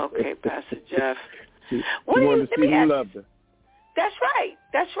 Okay, Pastor Jeff. She wanted to see who loved her. That's right.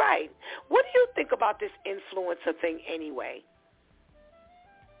 That's right. What do you think about this influencer thing anyway?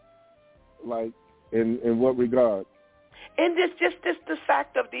 Like, in what regard? And just the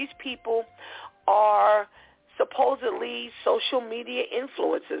fact of these people are supposedly social media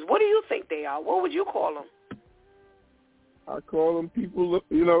influencers. What do you think they are? What would you call them? I call them people,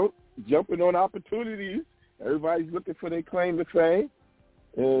 jumping on opportunities. Everybody's looking for their claim to fame,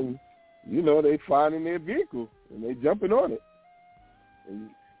 and they finding their vehicle and they jumping on it. And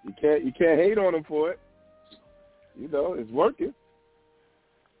you can't hate on them for it. It's working.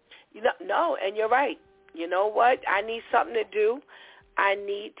 No, and you're right. You know what? I need something to do. I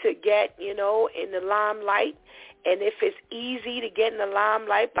need to get, in the limelight. And if it's easy to get in the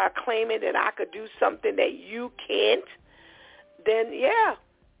limelight by claiming that I could do something that you can't, then, yeah,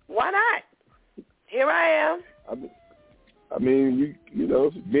 why not? Here I am. I mean,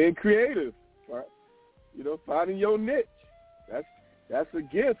 being creative, finding your niche. That's a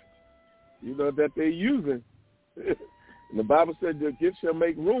gift, that they're using. And the Bible said your gift shall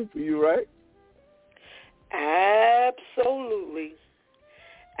make room for you, right? Absolutely.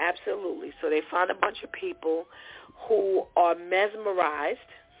 Absolutely. So they found a bunch of people who are mesmerized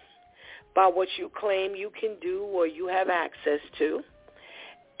by what you claim you can do or you have access to.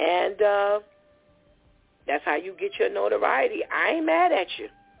 And that's how you get your notoriety. I ain't mad at you.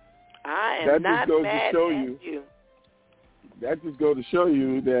 I am not mad at you. That just goes to show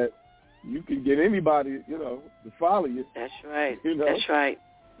you that you can get anybody, to follow you. That's right. That's right.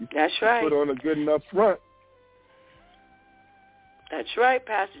 That's right. Put on a good enough front. That's right,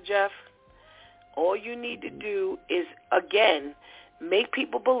 Pastor Jeff. All you need to do is, again, make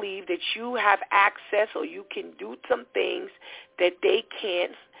people believe that you have access or you can do some things that they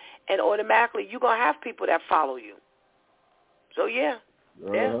can't, and automatically you're going to have people that follow you. So, yeah,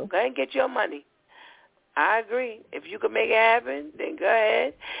 go ahead and get your money. I agree. If you can make it happen, then go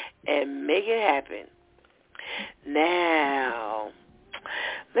ahead and make it happen. Now,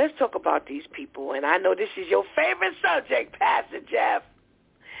 let's talk about these people. And I know this is your favorite subject, Pastor Jeff.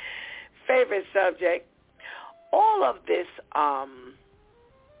 Favorite subject. All of this,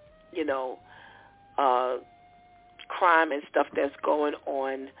 crime and stuff that's going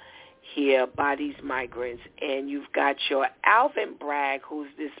on here by these migrants. And you've got your Alvin Bragg, who's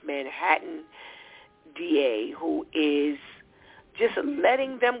this Manhattan DA, who is just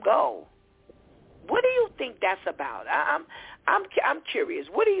letting them go. What do you think that's about? I'm curious.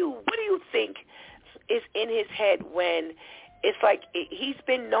 What do you think is in his head when it's like he's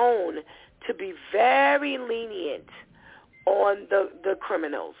been known to be very lenient on the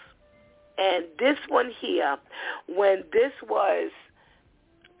criminals, and this one here, when this was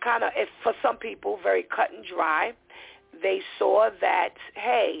kind of, for some people, very cut and dry. They saw that,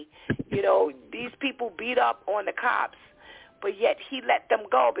 hey, these people beat up on the cops, but yet he let them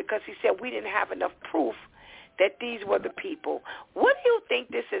go because he said we didn't have enough proof that these were the people. What do you think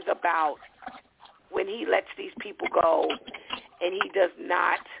this is about when he lets these people go and he does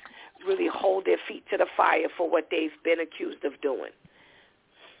not really hold their feet to the fire for what they've been accused of doing?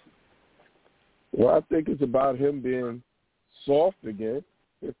 Well, I think it's about him being soft again,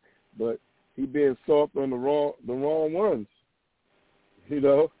 but he being soft on the wrong ones.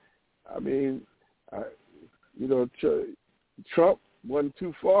 I mean, Trump wasn't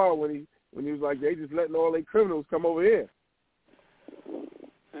too far when he was like, they just letting all their criminals come over here.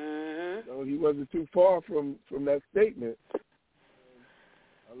 Mm-hmm. He wasn't too far from that statement.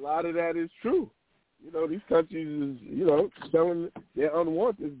 A lot of that is true. These countries is, telling their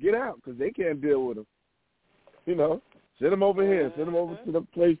unwanted, get out because they can't deal with them. Send them over here. Send them over to the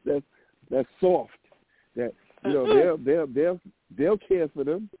place that's soft. That they'll care for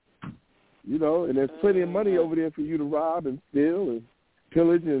them. And there's plenty of money over there for you to rob and steal and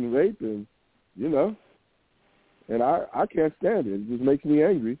pillage and rape and And I can't stand it. It just makes me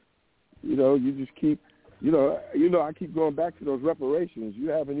angry. You just keep. I keep going back to those reparations. You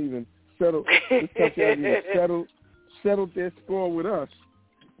haven't even settled. This country hasn't even settled their score with us,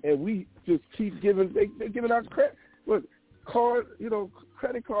 and we just keep giving. They're giving out credit. Look,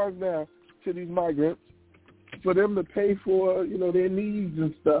 credit cards now to these migrants for them to pay for their needs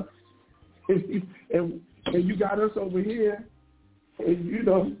and stuff. And you got us over here, and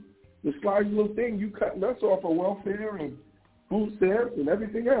the slightest little thing, you cutting us off of welfare and food stamps and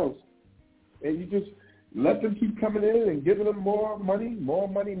everything else. And you just let them keep coming in and giving them more money.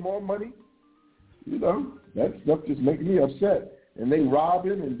 You know, that stuff just makes me upset. And they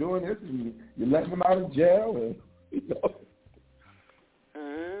robbing and doing this, and you let them out of jail. And, you know,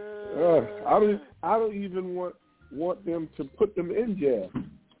 I don't even want them to put them in jail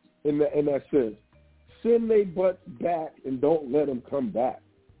in that sense. Send their butts back and don't let them come back.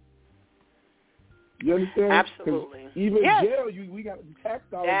 You understand? Absolutely. Even jail, we got tax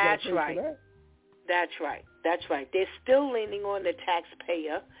dollars. That's right. For that. That's right. They're still leaning on the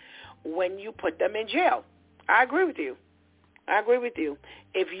taxpayer when you put them in jail. I agree with you.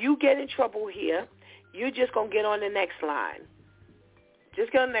 If you get in trouble here, you're just going to get on the next line.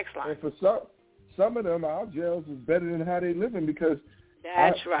 Just get on the next line. And for some of them, our jails is better than how they living because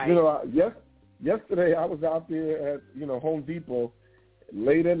that's right. You know, yesterday I was out there at, you know, Home Depot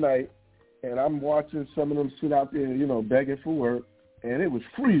late at night, and I'm watching some of them sit out there, you know, begging for work, and it was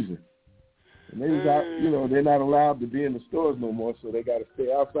freezing. And they was out, you know, they're not allowed to be in the stores no more, so they got to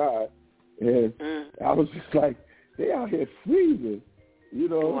stay outside. And I was just like, they out here freezing. You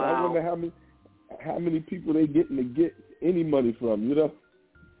know, wow. I wonder how many people they getting to get any money from, you know?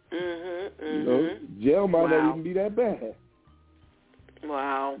 You know, jail might not even be that bad.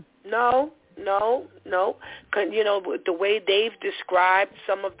 Wow. No. You know, the way they've described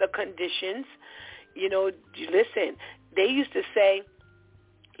some of the conditions, you know, listen, they used to say,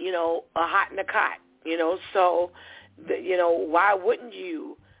 you know, a hot in a cot, you know, so, you know, why wouldn't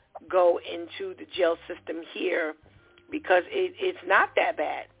you go into the jail system here? Because it's not that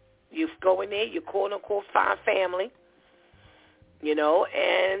bad. You go in there, you quote-unquote find family, you know,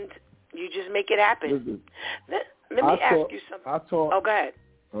 and you just make it happen. Listen, let me ask you something. Go ahead.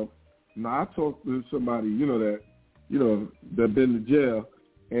 Now, I talked to somebody, that been to jail,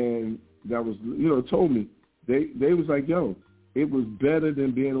 and that was, told me, they was like, yo, it was better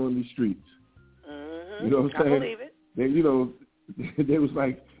than being on these streets. Mm-hmm. You know what I'm saying? I believe it. They was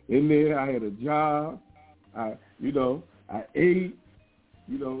like, in there, I had a job, I ate,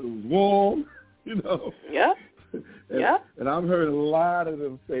 it was warm, Yeah. And I've heard a lot of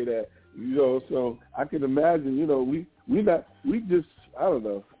them say that, so I can imagine, I don't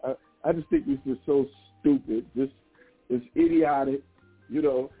know. I just think it's just so stupid. It's idiotic,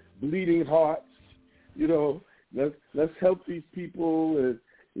 bleeding hearts, let's help these people and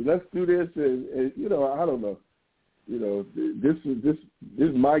let's do this and I don't know.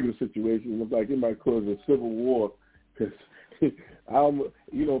 This migrant situation looks like it might cause a civil war because,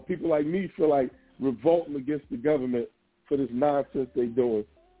 people like me feel like revolting against the government for this nonsense they're doing,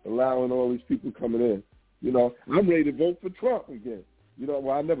 allowing all these people coming in. I'm ready to vote for Trump again.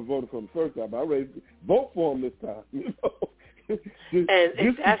 Well, I never voted for him the first time, but I'm ready to vote for him this time. Just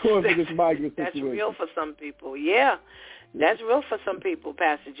because of this migrant situation. That's real for some people. Yeah, that's real for some people,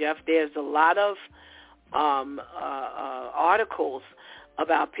 Pastor Jeff. There's a lot of articles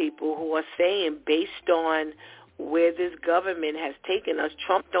about people who are saying, based on where this government has taken us,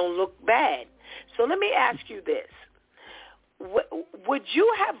 Trump don't look bad. So let me ask you this. Would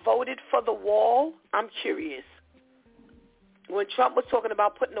you have voted for the wall? I'm curious. When Trump was talking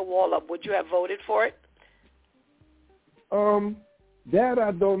about putting the wall up, would you have voted for it? That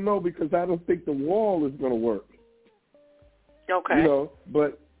I don't know because I don't think the wall is going to work. Okay.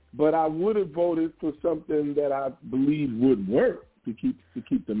 But I would have voted for something that I believe would work to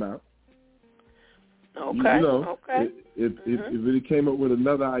keep them out. Okay. Okay. If it came up with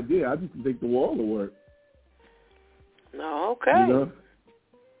another idea, I just think the wall will work. Okay.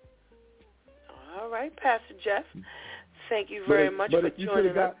 All right, Pastor Jeff. Thank you very much for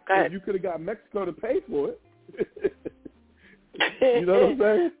joining us. If you could have got Mexico to pay for it. You know what I'm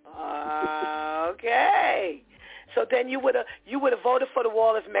saying? Okay. So then you would have voted for the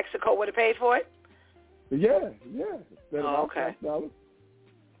wall if Mexico would have paid for it? Yeah. Okay.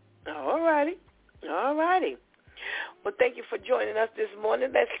 All righty. Well, thank you for joining us this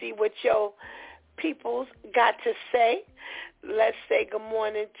morning. Let's see what your people's got to say. Let's say good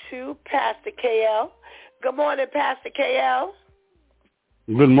morning to Pastor KL. Good morning, Pastor KL.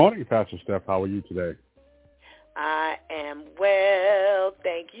 Good morning, Pastor Steph. How are you today? I am well,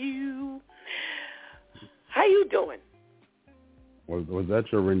 thank you. How you doing? Was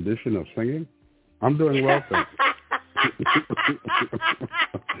that your rendition of singing? I'm doing well, thank you.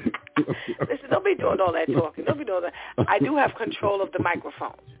 Listen, don't be doing all that talking. Don't be doing that. I do have control of the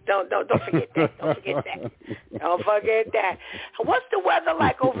microphone. Don't forget that. Don't forget that. What's the weather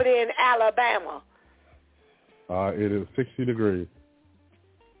like over there in Alabama? It is 60 degrees.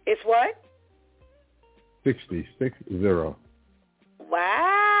 It's what? 60.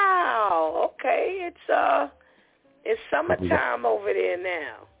 Wow. Okay, it's summertime over there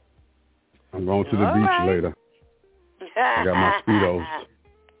now. I'm going to the beach later. I got my Speedos.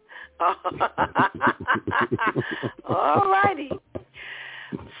 All righty.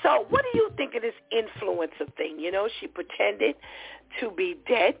 So what do you think of this influencer thing? You know, she pretended to be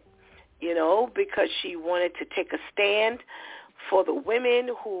dead, you know, because she wanted to take a stand for the women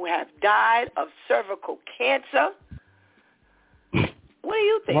who have died of cervical cancer. What do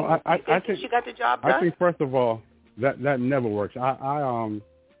you think? Well, I think she got the job done? I think, first of all, that never works.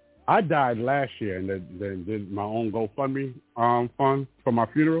 I died last year and did my own GoFundMe fund for my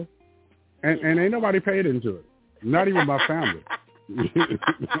funeral, and ain't nobody paid into it, not even my family.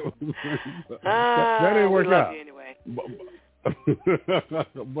 that didn't work out. Anyway. But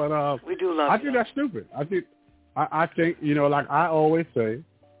we do love I think that's stupid. I think, you know, like I always say,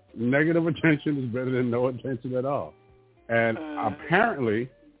 negative attention is better than no attention at all. And apparently,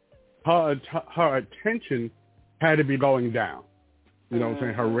 her attention had to be going down. You know what I'm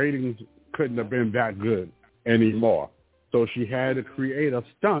saying? Her ratings couldn't have been that good anymore. So she had to create a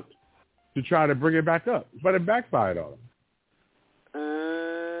stunt to try to bring it back up. But it backfired on her.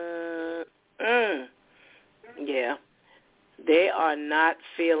 Yeah. They are not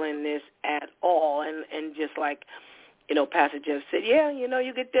feeling this at all. And just like, you know, Pastor Jeff said, yeah, you know,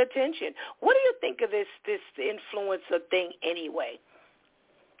 you get the attention. What do you think of this influencer thing anyway?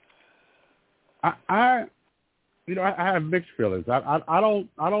 I have mixed feelings. I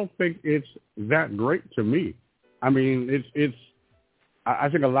don't think it's that great to me. I mean, I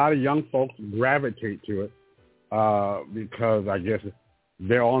think a lot of young folks gravitate to it because I guess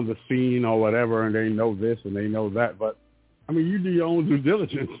they're on the scene or whatever, and they know this and they know that. But I mean, you do your own due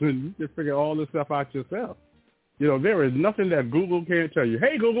diligence and you can figure all this stuff out yourself. You know, there is nothing that Google can't tell you.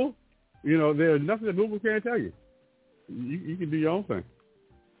 Hey, Google, you know, there is nothing that Google can't tell you. You can do your own thing.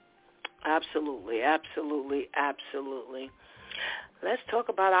 Absolutely, absolutely, absolutely. Let's talk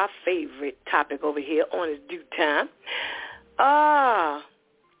about our favorite topic over here on It's Due Time.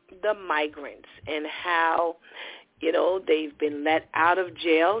 The migrants and how, you know, they've been let out of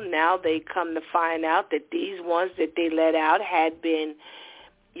jail. Now they come to find out that these ones that they let out had been,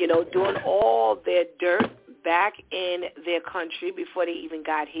 you know, doing all their dirt back in their country before they even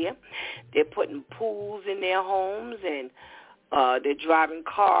got here. They're putting pools in their homes and they're driving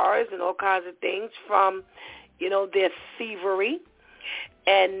cars and all kinds of things from, you know, their thievery.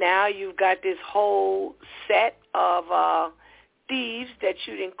 And now you've got this whole set of thieves that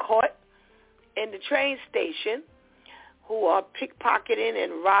you done caught in the train station who are pickpocketing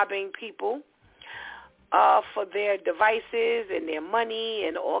and robbing people for their devices and their money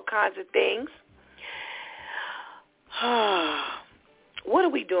and all kinds of things. What are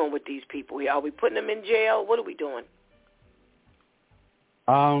we doing with these people? Are we putting them in jail? What are we doing?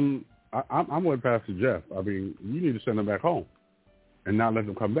 I'm with Pastor Jeff. I mean, you need to send them back home and not let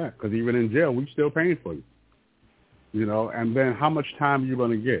them come back, because even in jail, we still paying for you. You know, and then how much time are you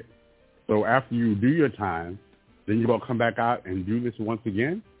going to get? So after you do your time, then you're going to come back out and do this once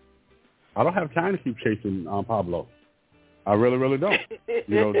again? I don't have time to keep chasing Pablo. I really, really don't.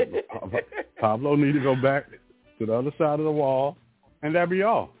 You know, Pablo needs to go back to the other side of the wall, and that'd be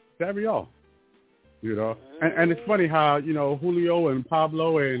all. That'd be all. You know, and it's funny how, you know, Julio and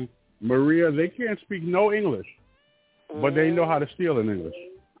Pablo and Maria, they can't speak no English, but they know how to steal in English.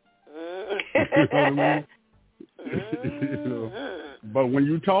 You know what I mean? You know? But when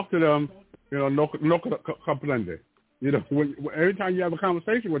you talk to them, you know, no comprende. You know, every time you have a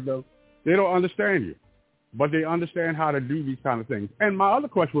conversation with them, they don't understand you, but they understand how to do these kind of things. And my other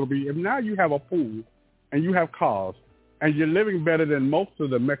question will be, if now you have a pool and you have cars and you're living better than most of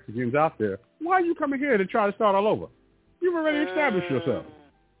the Mexicans out there, why are you coming here to try to start all over? You've already established yourself.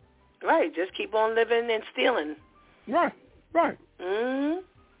 Right. Just keep on living and stealing. Right.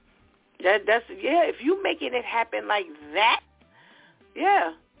 That's if you making it happen like that,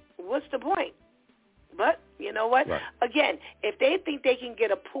 yeah, what's the point? But you know what? Right. Again, if they think they can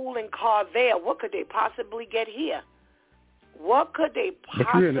get a pool and car there, what could they possibly get here? What could they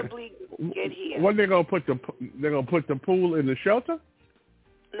possibly get here? What, they're gonna put the pool in the shelter?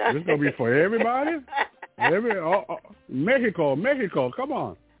 It's gonna be for everybody. Mexico, come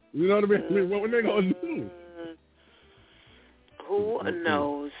on. You know what I mean? What are they gonna do? Who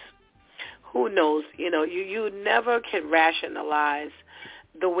knows? Who knows? You know, you never can rationalize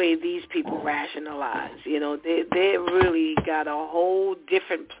the way these people rationalize. You know, they really got a whole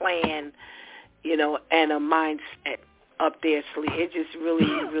different plan, you know, and a mindset up their sleeve. It's just really,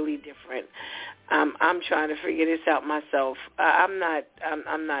 really different. I'm trying to figure this out myself. I'm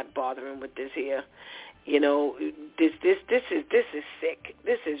not bothering with this here. You know, this is sick.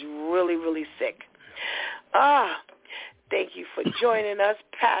 This is really, really sick. Thank you for joining us,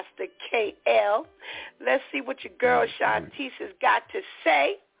 Pastor KL. Let's see what your girl Shantice has got to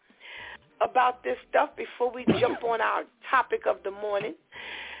say about this stuff before we jump on our topic of the morning.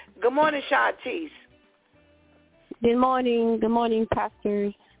 Good morning, Shantice. Good morning. Good morning,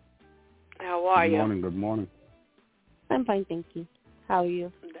 pastors. How are you? Good morning. I'm fine, thank you. How are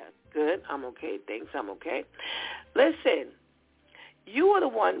you? That's good. I'm okay. Thanks. I'm okay. Listen, you were the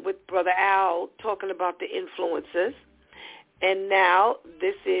one with Brother Al talking about the influencers, and now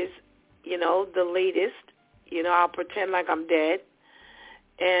this is, you know, the latest. You know, I'll pretend like I'm dead,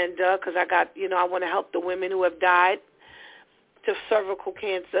 and because I got, you know, I want to help the women who have died to cervical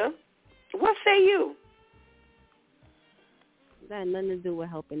cancer. What say you? That had nothing to do with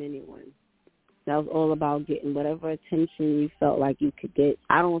helping anyone. That was all about getting whatever attention you felt like you could get.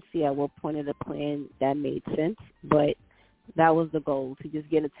 I don't see at what point of the plan that made sense, but that was the goal, to just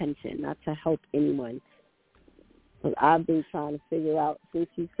get attention, not to help anyone. But I've been trying to figure out, since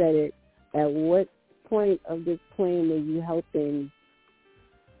you said it, at what point of this plan were you helping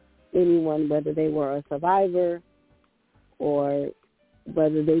anyone, whether they were a survivor or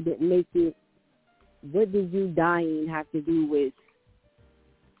whether they didn't make it. What did you dying have to do with,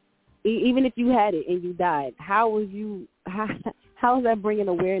 even if you had it and you died, how is that bringing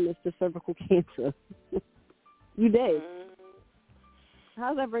awareness to cervical cancer? You dead.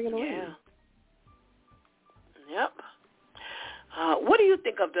 How's that bringing awareness? Yep. What do you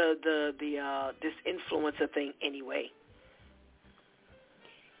think of this influencer thing anyway?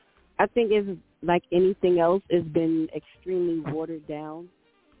 I think it's like anything else. It's been extremely watered down.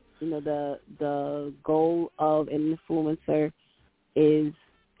 You know, the goal of an influencer is,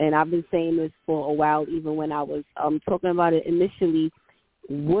 and I've been saying this for a while, even when I was talking about it initially,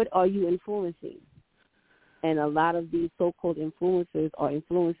 what are you influencing? And a lot of these so-called influencers are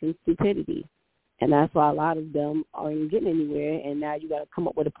influencing stupidity. And that's why a lot of them aren't getting anywhere. And now you got to come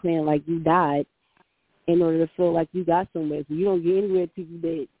up with a plan like you died in order to feel like you got somewhere. So you don't get anywhere till you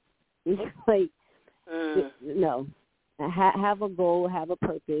dead. It's like, no. Have a goal, have a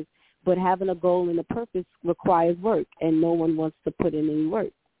purpose, but having a goal and a purpose requires work, and no one wants to put in any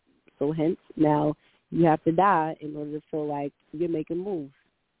work. So hence, now you have to die in order to feel like you're making moves.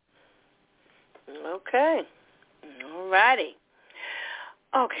 Okay. All righty.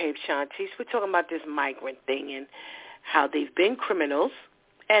 Okay, Shantice, we're talking about this migrant thing and how they've been criminals,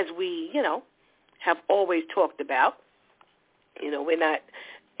 as we, you know, have always talked about. You know, we're not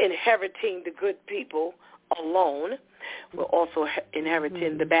inheriting the good people alone. We're also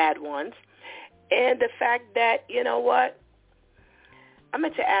inheriting the bad ones. And the fact that, you know what, I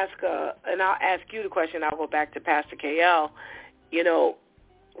meant to ask, and I'll ask you the question, I'll go back to Pastor KL, you know,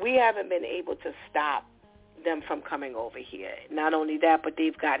 we haven't been able to stop them from coming over here. Not only that, but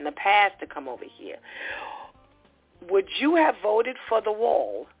they've gotten a pass to come over here. Would you have voted for the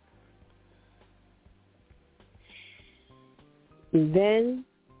wall? Then,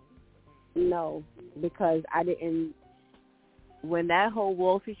 no, because I didn't. When that whole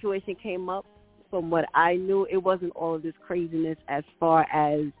wall situation came up, from what I knew, it wasn't all of this craziness as far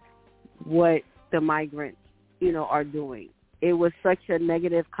as what the migrants, you know, are doing. It was such a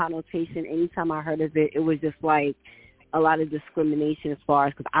negative connotation. Anytime I heard of it, it was just like a lot of discrimination as far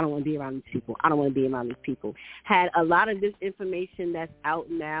as, because I don't want to be around these people. I don't want to be around these people. Had a lot of this information that's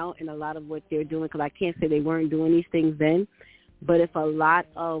out now and a lot of what they're doing, because I can't say they weren't doing these things then, but if a lot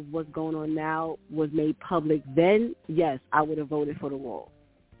of what's going on now was made public then, yes, I would have voted for the wall.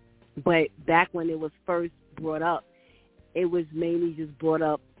 But back when it was first brought up, it was mainly just brought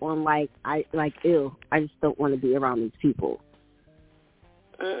up on I just don't want to be around these people.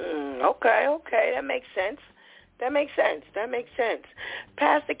 Okay, that makes sense.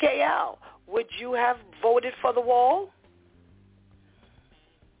 Pastor KL, would you have voted for the wall?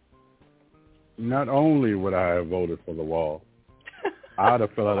 Not only would I have voted for the wall, I'd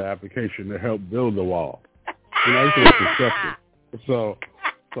have filled out an application to help build the wall. You know, it's construction.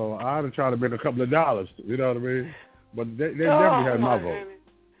 So I'd have tried to make a couple of dollars. You know what I mean? But they definitely had my vote.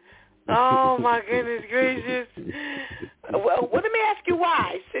 Oh, my goodness gracious. Well, let me ask you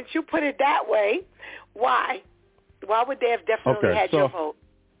why. Since you put it that way, why? Why would they have definitely had your vote?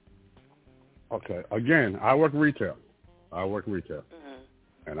 Okay. Again, I work retail.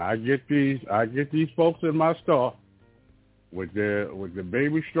 And I get these folks in my store with the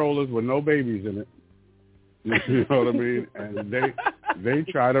baby strollers with no babies in it. You know what I mean? And they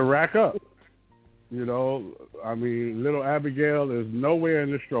try to rack up. You know, I mean, little Abigail is nowhere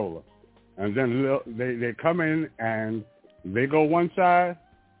in the stroller. And then they come in and they go one side,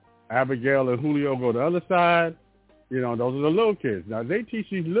 Abigail and Julio go the other side. You know, those are the little kids. Now, they teach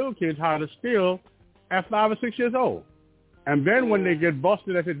these little kids how to steal at 5 or 6 years old. And then when they get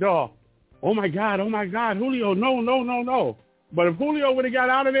busted at the door, oh, my God, Julio, no. But if Julio would have got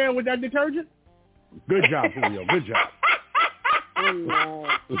out of there with that detergent, good job, Julio, good job. I'm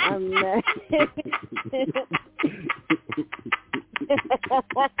mad.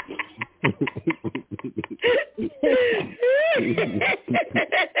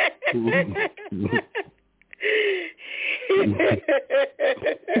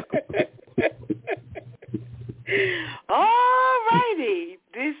 All righty.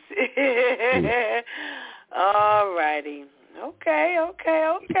 All righty. Okay.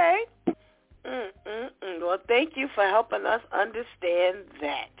 Well, thank you for helping us understand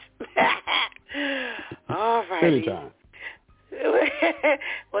that. All righty. Anytime.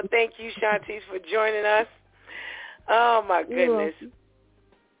 Well, thank you, Shantice, for joining us. Oh, my goodness.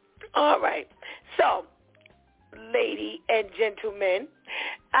 All right. So, lady and gentlemen,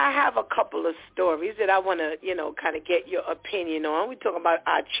 I have a couple of stories that I want to, kind of get your opinion on. We're talking about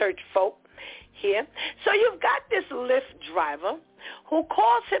our church folk here. So you've got this Lyft driver who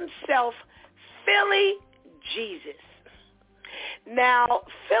calls himself Philly Jesus. Now,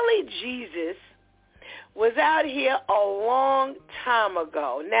 Philly Jesus was out here a long time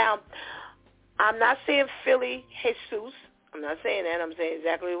ago. Now, I'm not saying Philly Jesus. I'm not saying that. I'm saying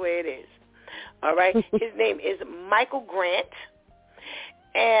exactly where it is. All right? His name is Michael Grant,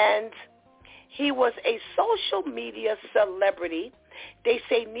 and he was a social media celebrity, they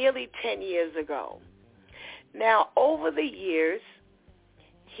say nearly 10 years ago. Now, over the years,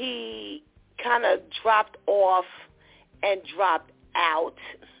 he kind of dropped off and dropped out.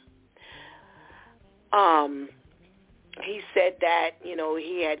 He said that,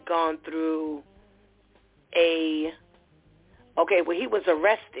 he had gone through he was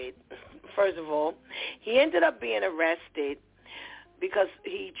arrested, first of all. He ended up being arrested because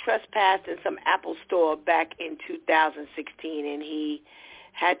he trespassed in some Apple store back in 2016, and he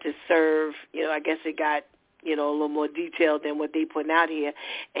had to serve, I guess it got, a little more detailed than what they put out here,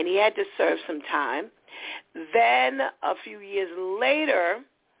 and he had to serve some time. Then a few years later,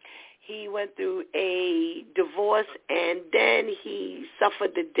 he went through a divorce, and then he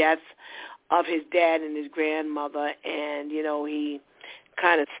suffered the death of his dad and his grandmother, and, he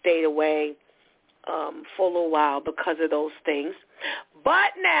kind of stayed away for a little while because of those things.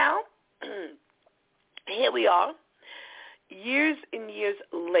 But now, here we are, years and years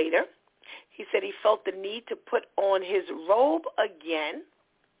later. He said he felt the need to put on his robe again,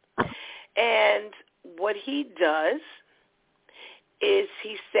 and what he does is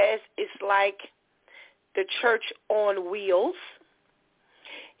he says it's like the church on wheels.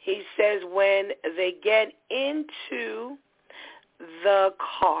 He says when they get into the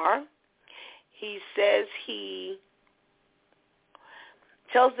car, he says he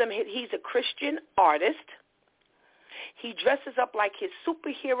tells them he's a Christian artist. He dresses up like his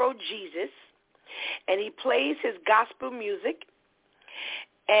superhero Jesus, and he plays his gospel music,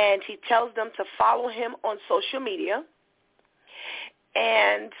 and he tells them to follow him on social media.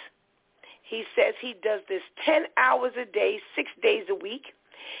 And he says he does this 10 hours a day, 6 days a week.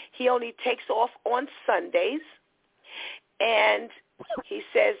 He only takes off on Sundays. And he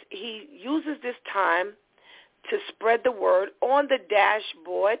says he uses this time to spread the word. On the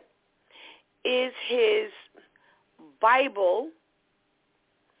dashboard is his Bible,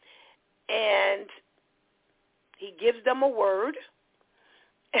 and he gives them a word.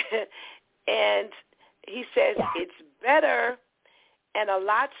 And he says it's better and a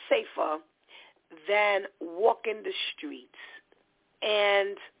lot safer than walking the streets.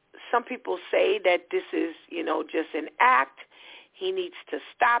 And some people say that this is, just an act. He needs to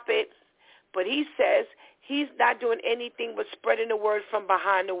stop it. But he says he's not doing anything but spreading the word from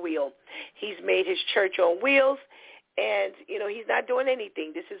behind the wheel. He's made his church on wheels, and, he's not doing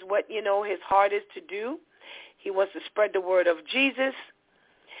anything. This is what, his heart is to do. He wants to spread the word of Jesus,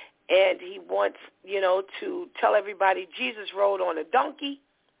 and he wants, to tell everybody Jesus rode on a donkey,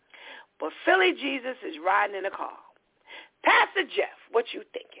 but Philly Jesus is riding in a car. Pastor Jeff, what you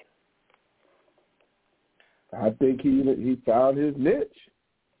thinking? I think he found his niche,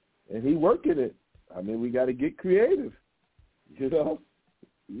 and he working it. I mean, we got to get creative. He's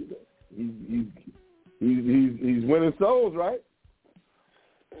winning souls, right?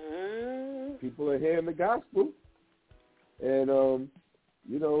 People are hearing the gospel, and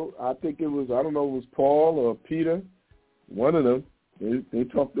I think it was, I don't know, it was Paul or Peter, one of them. They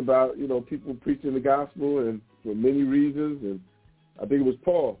talked about people preaching the gospel and for many reasons, and I think it was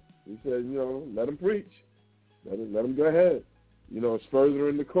Paul. He said, let them preach. Let them go ahead. it's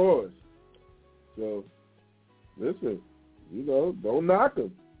furthering the cause. So, listen, don't knock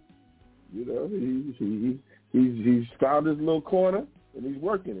him. He's found his little corner and he's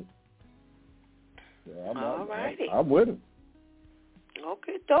working it. So I'm with him.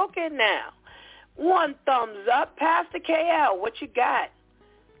 Okay, now. One thumbs up. Pastor KL, what you got?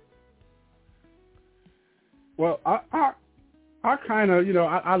 Well, I kind of,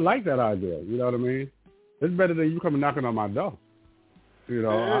 I like that idea. You know what I mean? It's better than you coming knocking on my door.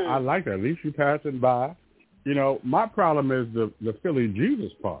 I like that. At least you passing by. My problem is the Philly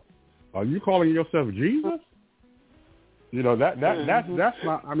Jesus part. Are you calling yourself Jesus? That's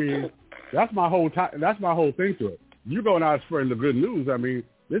my. I mean, that's my whole time. That's my whole thing to it. You going out spreading the good news. I mean,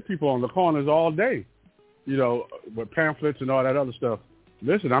 there's people on the corners all day, with pamphlets and all that other stuff.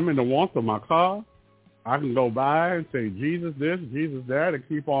 Listen, I'm in the warmth of my car. I can go by and say Jesus this, Jesus that, and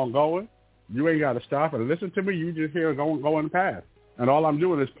keep on going. You ain't got to stop and listen to me. You just hear going past. And all I'm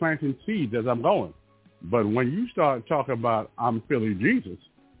doing is planting seeds as I'm going. But when you start talking about I'm Philly Jesus,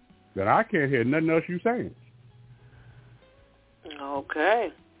 then I can't hear nothing else you saying. Okay.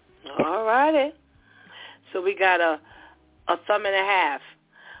 All righty. So we got a thumb and a half.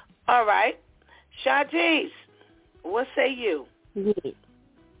 All right. Shantice, what say you?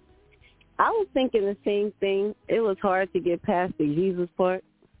 I was thinking the same thing. It was hard to get past the Jesus part.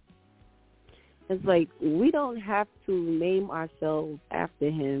 It's like we don't have to name ourselves after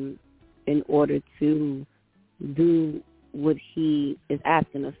him in order to do what he is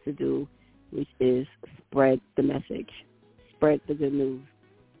asking us to do, which is spread the message, spread the good news.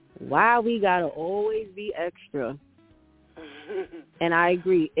 Why we got to always be extra? And I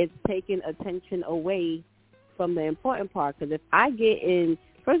agree. It's taking attention away from the important part. Because if I get in,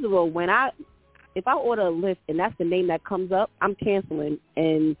 first of all, if I order a lift and that's the name that comes up, I'm canceling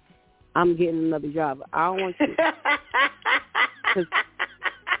and I'm getting another driver. I don't want to. Cause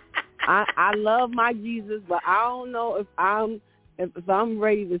I love my Jesus, but I don't know if I'm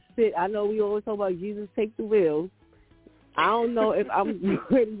ready to sit. I know we always talk about Jesus take the wheel. I don't know if I'm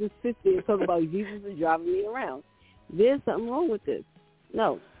ready to sit there and talk about Jesus and driving me around. There's something wrong with this.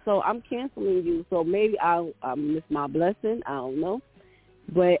 No. So I'm canceling you. So maybe I miss my blessing. I don't know.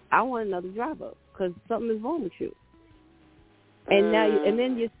 But I want another driver because something is wrong with you. And now, and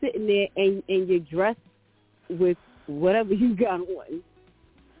then you're sitting there and you're dressed with whatever you got on,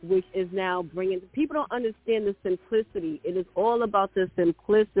 which is now bringing. People don't understand the simplicity. It is all about the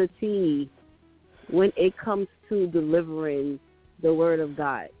simplicity when it comes to delivering the word of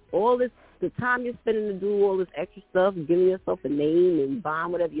God. All this, the time you're spending to do all this extra stuff, giving yourself a name and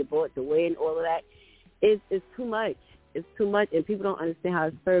buying whatever you bought to wear and all of that, is too much. It's too much, and people don't understand how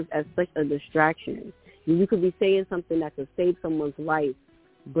it serves as such a distraction. You could be saying something that could save someone's life,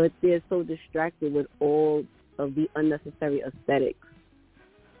 but they're so distracted with all of the unnecessary aesthetics.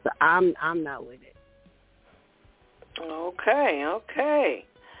 So I'm not with it. Okay.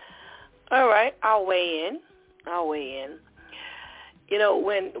 All right, I'll weigh in.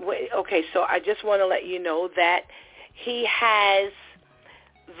 So I just want to let you know that he has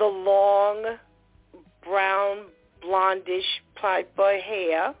the long, brown, blondish type of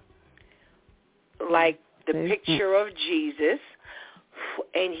hair, like the picture of Jesus,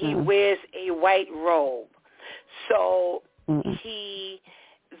 and he wears a white robe. So the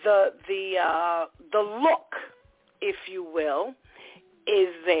look, if you will,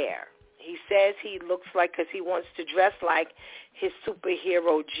 is there. He says he looks like, because he wants to dress like his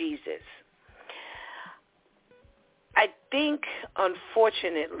superhero Jesus. I think,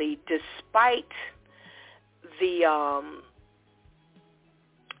 unfortunately, despite the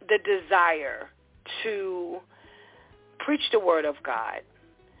desire to preach the word of God,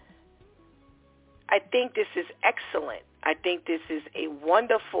 I think this is excellent. I think this is a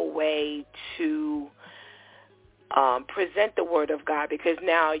wonderful way to present the word of God, because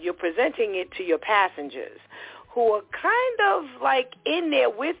now you're presenting it to your passengers who are kind of like in there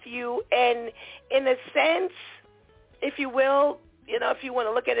with you, and in a sense, if you will, if you want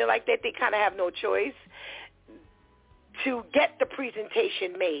to look at it like that, they kind of have no choice to get the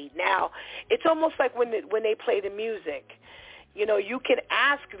presentation made. Now, it's almost like when they play the music. You can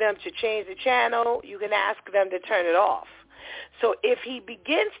ask them to change the channel. You can ask them to turn it off. So if he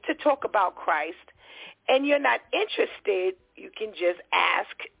begins to talk about Christ and you're not interested, you can just ask,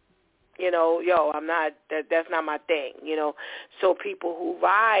 I'm not, that's not my thing, So people who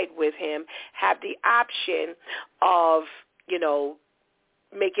ride with him have the option of,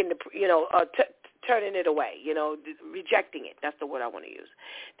 making turning it away, rejecting it. That's the word I want to use.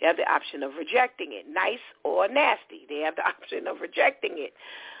 They have the option of rejecting it, nice or nasty. They have the option of rejecting it.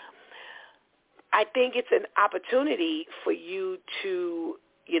 I think it's an opportunity for you to,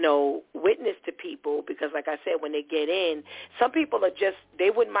 witness to people because, like I said, when they get in, some people are just, they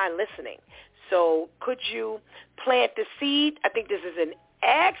wouldn't mind listening. So could you plant the seed? I think this is an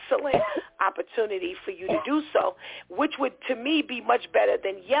excellent opportunity for you to do so, which would, to me, be much better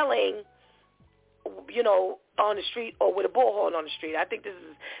than yelling, on the street or with a bullhorn on the street. I think this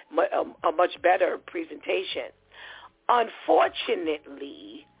is a much better presentation.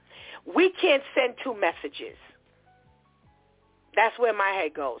 Unfortunately, we can't send two messages. That's where my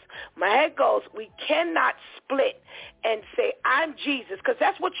head goes. My head goes, we cannot split and say, I'm Jesus, because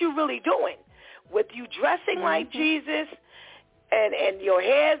that's what you're really doing. With you dressing like Jesus and your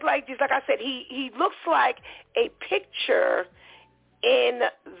hair's like Jesus. Like I said, he looks like a picture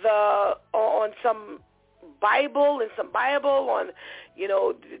on some Bible, on,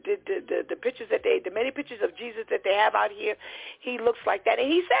 the pictures the many pictures of Jesus that they have out here. He looks like that. And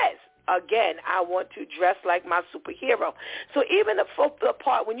he says, again, I want to dress like my superhero. So even the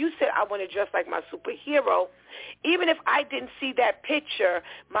part when you said I want to dress like my superhero, even if I didn't see that picture,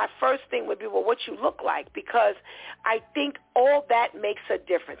 my first thing would be, well, what you look like? Because I think all that makes a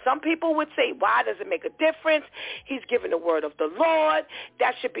difference. Some people would say, why does it make a difference? He's giving the word of the Lord.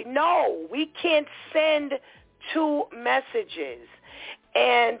 That should be, no, we can't send two messages.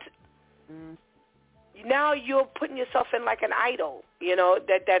 And now you're putting yourself in like an idol,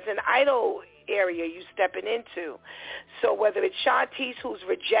 that's an idol area you stepping into. So whether it's Shantice who's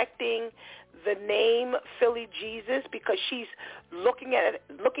rejecting the name Philly Jesus because she's looking at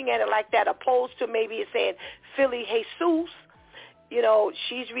it like that, opposed to maybe it's saying Philly Jesus,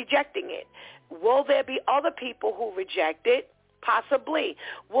 she's rejecting it. Will there be other people who reject it? Possibly.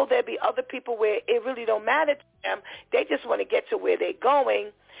 Will there be other people where it really don't matter to them? They just want to get to where they're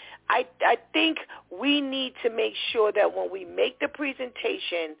going. I think we need to make sure that when we make the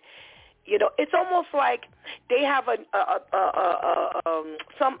presentation, it's almost like they have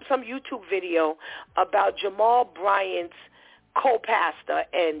some YouTube video about Jamal Bryant's co-pastor,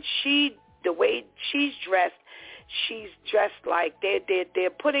 and the way she's dressed like they're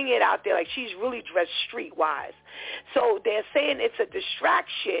putting it out there like she's really dressed streetwise. So they're saying it's a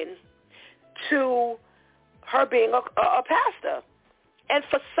distraction to her being a pastor. And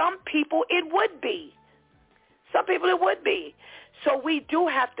for some people, it would be. Some people it would be. So we do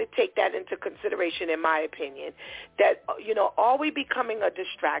have to take that into consideration, in my opinion, that, are we becoming a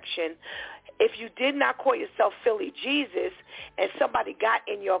distraction? If you did not call yourself Philly Jesus and somebody got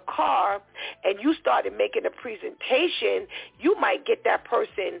in your car and you started making a presentation, you might get that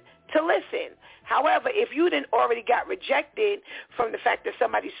person to listen. However, if you didn't already got rejected from the fact that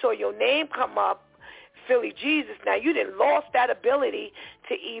somebody saw your name come up, Philly Jesus, now you didn't lost that ability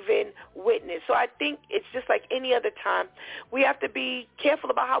to even witness. So I think it's just like any other time. We have to be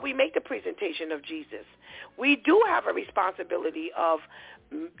careful about how we make the presentation of Jesus. We do have a responsibility of,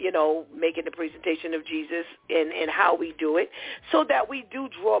 making the presentation of Jesus and how we do it so that we do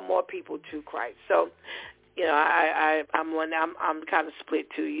draw more people to Christ. So, I'm kind of split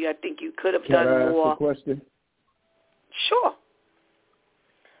to you. I think you could have done more. Can I ask a question? Sure.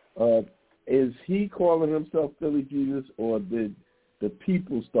 Is he calling himself Philly Jesus, or did the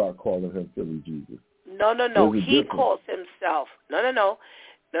people start calling him Philly Jesus? No. He calls himself. No.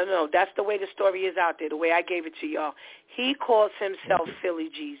 That's the way the story is out there, the way I gave it to y'all. He calls himself Philly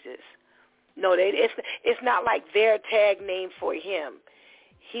Jesus. No, it's not like their tag name for him.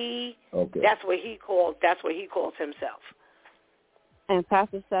 That's what he calls himself. And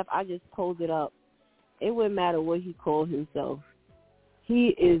Pastor Steph, I just pulled it up. It wouldn't matter what he called himself. He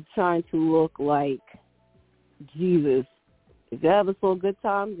is trying to look like Jesus. If you ever saw Good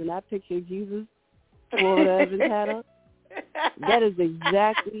Times and that picture of Jesus, Florida Evans had up, that is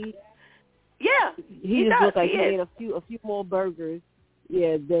exactly. Yeah, he just looked like he ate a few more burgers,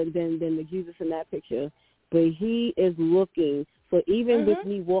 than the Jesus in that picture. But he is looking. So even with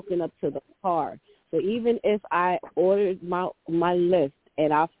me walking up to the car, so even if I ordered my list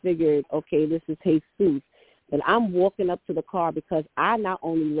and I figured, okay, this is Jesus. And I'm walking up to the car because I not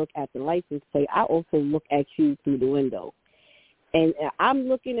only look at the license plate, I also look at you through the window. And I'm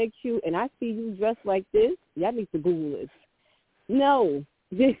looking at you, and I see you dressed like this. Y'all need to Google this. No,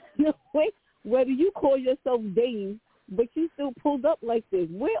 there's no way. Whether you call yourself Dave, but you still pulled up like this.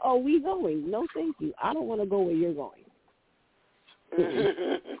 Where are we going? No, thank you. I don't want to go where you're going.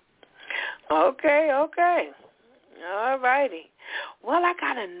 Okay. All righty. Well, I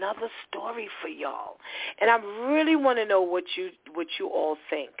got another story for y'all, and I really want to know what you all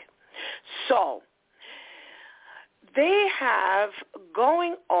think. So, they have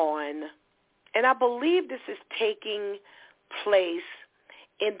going on, and I believe this is taking place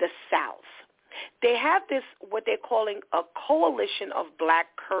in the South. they have this, what they're calling a coalition of black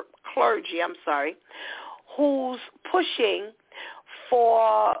clergy, who's pushing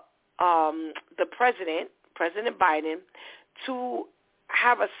for the President Biden, to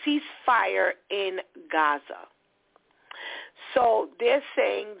have a ceasefire in Gaza. So they're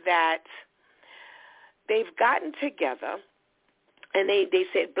saying that they've gotten together, and they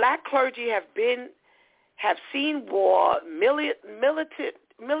said black clergy have seen war,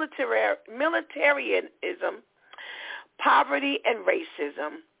 militarism, poverty, and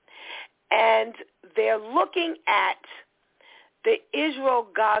racism, and they're looking at the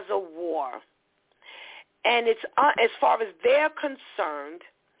Israel-Gaza war. And it's as far as they're concerned,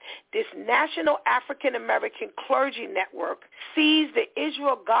 this National African American Clergy Network sees the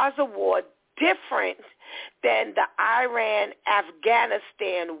Israel-Gaza war different than the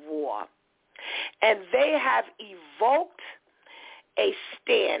Iran-Afghanistan war. And they have evoked a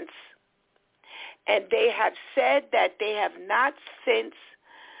stance, and they have said that they have not, since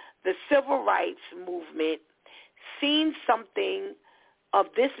the civil rights movement, seen something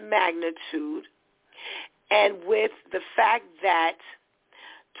of this magnitude. And with the fact that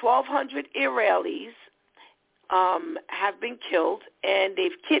 1,200 Israelis have been killed, and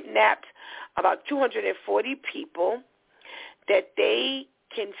they've kidnapped about 240 people, that they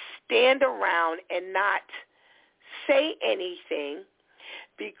can stand around and not say anything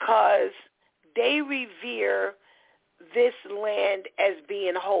because they revere this land as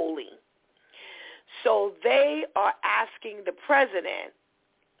being holy. So they are asking the president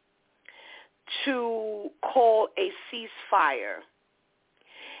to call a ceasefire,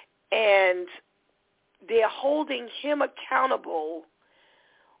 and they're holding him accountable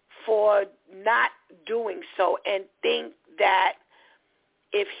for not doing so, and think that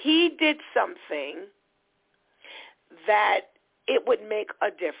if he did something, that it would make a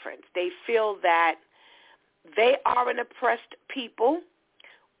difference. They feel that they are an oppressed people.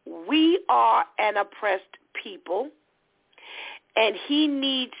 We are an oppressed people. And he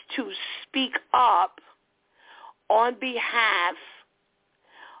needs to speak up on behalf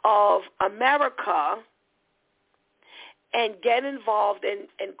of America and get involved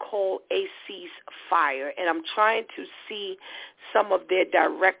and call a ceasefire. And I'm trying to see some of their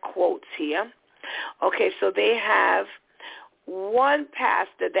direct quotes here. Okay, so they have one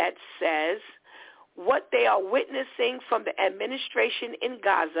pastor that says, what they are witnessing from the administration in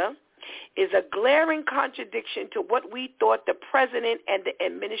Gaza is a glaring contradiction to what we thought the president and the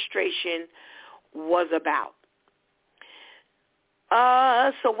administration was about.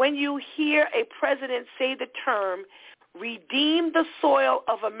 So when you hear a president say the term, redeem the soil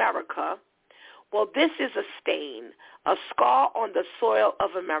of America, well, this is a stain, a scar on the soil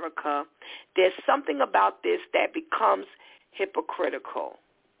of America. There's something about this that becomes hypocritical.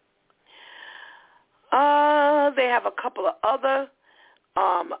 They have a couple of other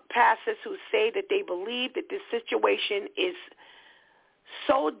pastors who say that they believe that this situation is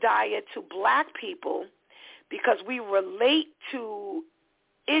so dire to black people because we relate to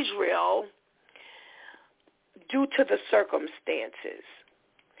Israel due to the circumstances.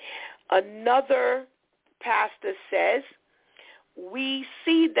 Another pastor says, we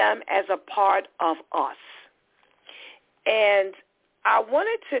see them as a part of us. And I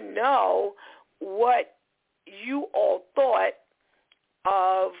wanted to know what you all thought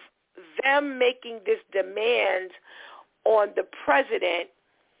of them making this demand on the president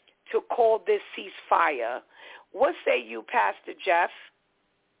to call this ceasefire. What say you, Pastor Jeff?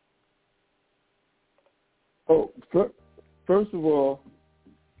 Oh, first of all,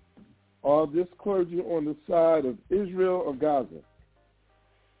 are this clergy on the side of Israel or Gaza?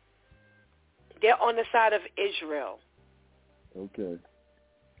 They're on the side of Israel. Okay.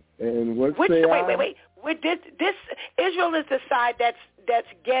 And what Which, say wait. This Israel is the side that's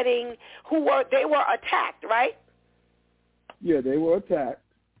getting they were attacked, right? Yeah, they were attacked.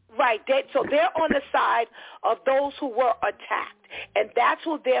 Right. So they're on the side of those who were attacked, and that's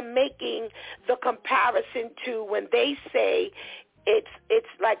what they're making the comparison to when they say it's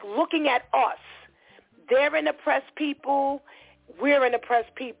like looking at us. They're an oppressed people. We're an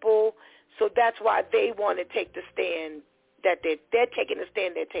oppressed people. So that's why they want to take the stand that they're taking the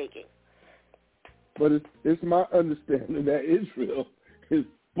stand they're taking. But it's my understanding that Israel is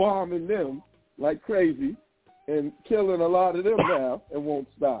bombing them like crazy and killing a lot of them now and won't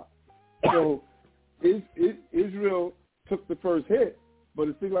stop. So Israel took the first hit, but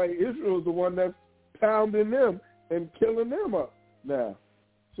it seems like Israel is the one that's pounding them and killing them up now.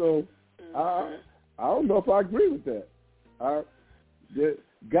 So I don't know if I agree with that.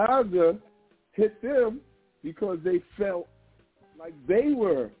 Gaza hit them because they felt like they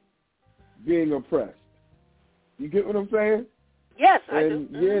were being oppressed. You get what I'm saying? Yes, I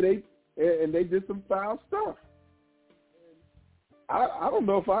and do. Yeah, they did some foul stuff. I don't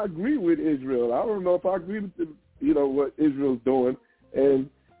know if I agree with Israel. I don't know if I agree with what Israel's doing. And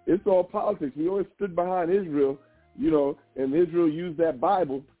it's all politics. We always stood behind Israel, and Israel used that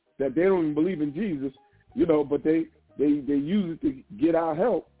Bible that they don't even believe in Jesus, but they use it to get our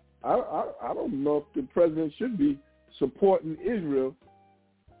help. I don't know if the president should be supporting Israel,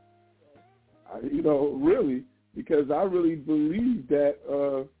 really, because I really believe that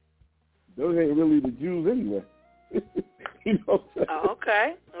those ain't really the Jews anyway.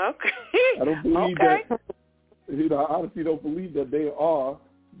 Okay. I don't believe that. I honestly don't believe that they are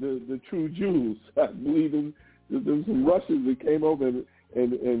the true Jews. I believe there's some Russians that came over and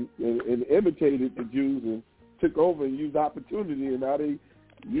imitated the Jews and took over and used opportunity, and now they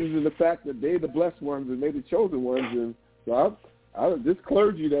using the fact that they're the blessed ones and they're the chosen ones. And so this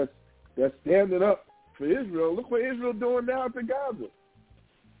clergy that's standing up for Israel. Look what Israel doing now to Gaza.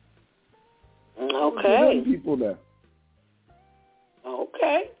 Okay. People now.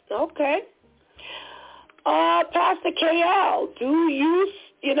 Okay. Pastor KL,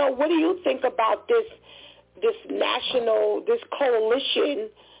 what do you think about this coalition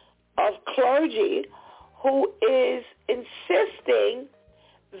of clergy who is insisting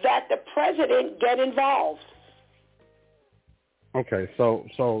that the president get involved? Okay, so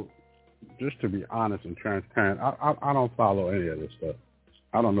just to be honest and transparent, I don't follow any of this stuff.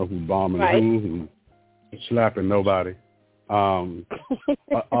 I don't know who's bombing who and slapping nobody.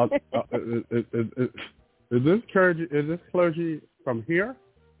 Is this clergy from here?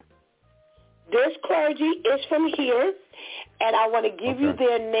 This clergy is from here, and I want to give you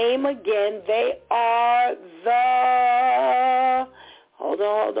their name again. They are the... Hold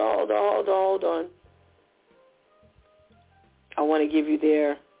on. I want to give you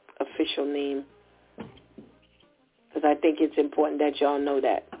their official name because I think it's important that y'all know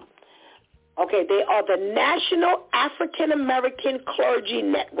that. Okay, they are the National African American Clergy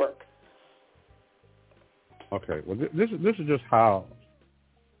Network. Okay, well, this is just how,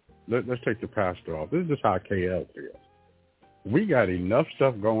 let's take the pastor off. This is just how KL feels. We got enough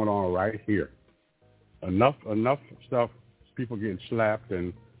stuff going on right here. Enough stuff, people getting slapped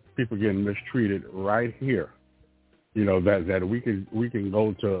and people getting mistreated right here. That we can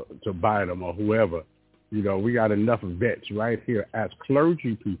go to Biden or whoever. We got enough vets right here as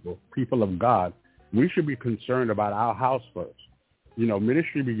clergy people of God. We should be concerned about our house first.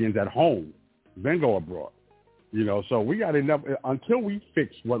 Ministry begins at home, then go abroad. So we got enough until we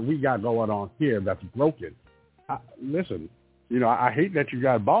fix what we got going on here that's broken. Listen, I hate that you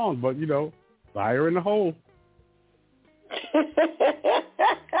got bombed, but fire in the hole.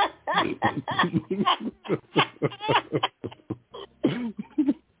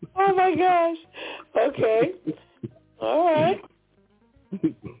 Oh my gosh. Okay. All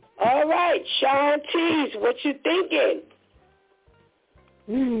right. Sean Tees, what you thinking?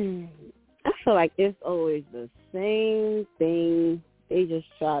 I feel like it's always the same thing. They just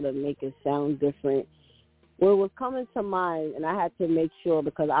try to make it sound different. What was coming to mind, and I had to make sure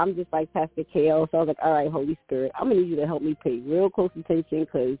because I'm just like Pastor KL, so I was like, all right, Holy Spirit, I'm going to need you to help me pay real close attention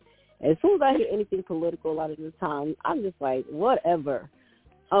because as soon as I hear anything political a lot of the time, I'm just like, whatever.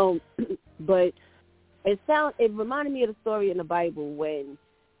 But it reminded me of the story in the Bible when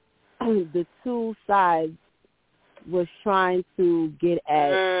the two sides was trying to get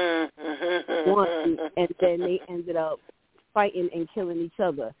at one, and then they ended up fighting and killing each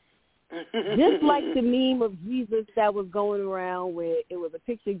other. Just like the meme of Jesus that was going around where it was a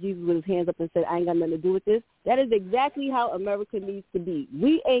picture of Jesus with his hands up and said, I ain't got nothing to do with this. That is exactly how America needs to be.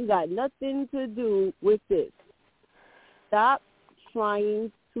 We ain't got nothing to do with this. Stop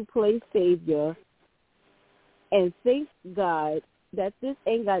trying to play savior and thank God that this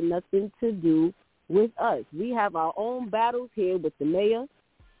ain't got nothing to do with us. We have our own battles here with the mayor.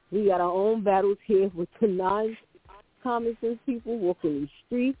 We got our own battles here with the non-common sense people walking the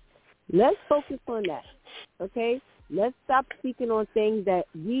streets. Let's focus on that, okay? Let's stop speaking on things that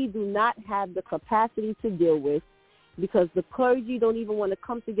we do not have the capacity to deal with because the clergy don't even want to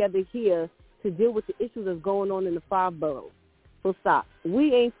come together here to deal with the issues that's going on in the 5 boroughs. So stop.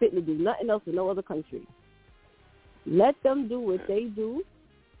 We ain't fit to do nothing else in no other country. Let them do what they do.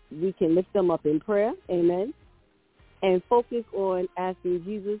 We can lift them up in prayer, amen, and focus on asking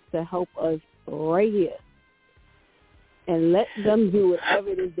Jesus to help us right here. And let them do whatever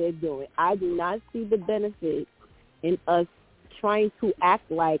it is they're doing. I do not see the benefit in us trying to act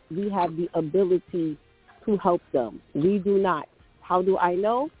like we have the ability to help them. We do not. How do I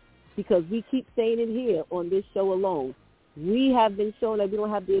know? Because we keep saying it here on this show alone. We have been shown that we don't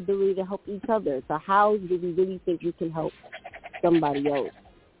have the ability to help each other. So how do we really think we can help somebody else?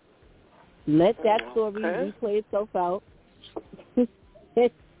 Let that story replay itself out.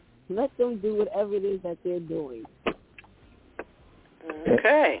 Let them do whatever it is that they're doing.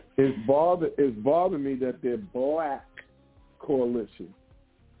 Okay. It's bothering me that they're black coalition,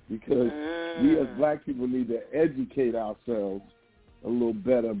 because we as black people need to educate ourselves a little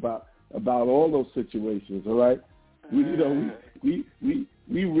better about all those situations. All right, we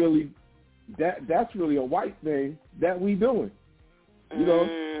really that's really a white thing that we doing.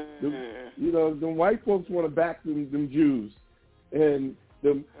 The white folks want to back them Jews and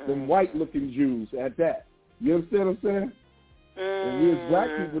them white looking Jews at that. You understand what I'm saying? And we as black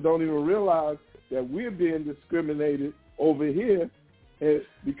people don't even realize that we're being discriminated over here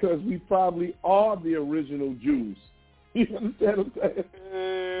because we probably are the original Jews. You understand what I'm saying?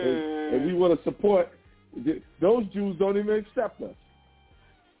 And we want to support. Those Jews don't even accept us.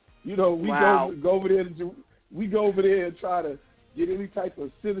 We go over there. We go over there and try to get any type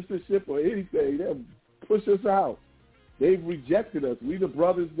of citizenship or anything. They'll push us out. They've rejected us. We the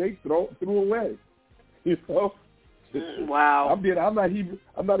brothers they threw away. Wow.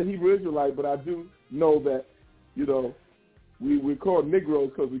 I'm not a Hebrew Israelite, but I do know that, we're called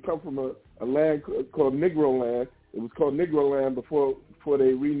Negroes because we come from a land called Negro land. It was called Negro land before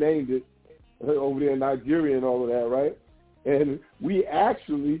they renamed it over there in Nigeria and all of that, right? And we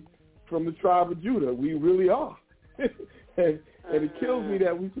actually from the tribe of Judah. We really are. and it kills me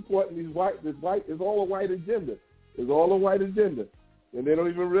that we supporting this white. It's all a white agenda. It's all a white agenda, and they don't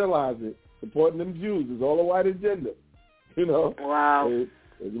even realize it. Supporting them Jews is all a white agenda. Wow.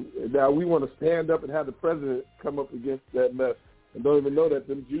 And now we want to stand up and have the president come up against that mess, and don't even know that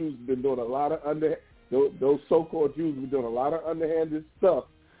them Jews have been doing a lot of those so-called Jews have been doing a lot of underhanded stuff.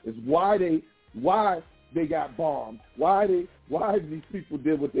 It's why they got bombed. Why these people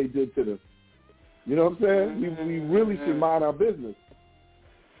did what they did to them. You know what I'm saying? We really should mind our business.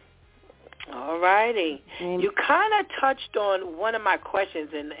 All righty. You kind of touched on one of my questions,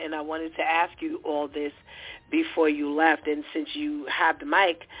 and I wanted to ask you all this before you left. And since you have the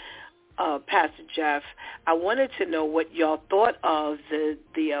mic, Pastor Jeff, I wanted to know what y'all thought of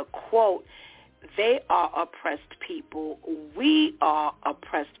the quote, "They are oppressed people. We are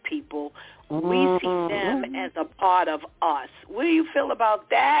oppressed people. We see them as a part of us." What do you feel about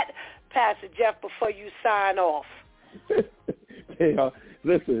that, Pastor Jeff, before you sign off?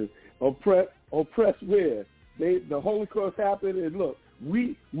 Listen, oppressed where? The Holocaust happened, and look,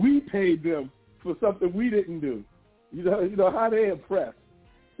 we paid them for something we didn't do. You know how they oppressed.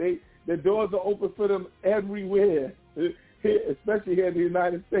 The doors are open for them everywhere, especially here in the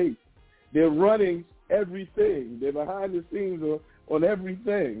United States. They're running everything. They're behind the scenes on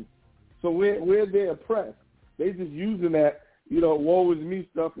everything. So where they're oppressed, they just using that, woe is me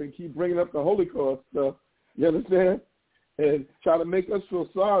stuff and keep bringing up the Holocaust stuff. You understand? And try to make us feel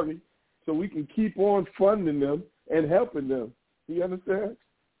sorry so we can keep on funding them and helping them. You understand?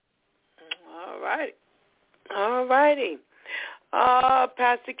 All righty.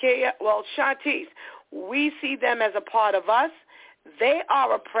 Pastor K, Shantice, we see them as a part of us. They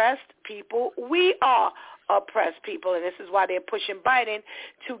are oppressed people. We are oppressed people, and this is why they're pushing Biden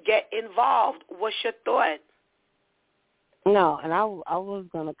to get involved. What's your thought? No, and I was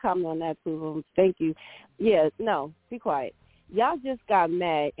going to comment on that too. Thank you. Yeah, no, be quiet. Y'all just got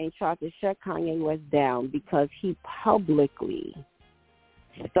mad and tried to shut Kanye West down because he publicly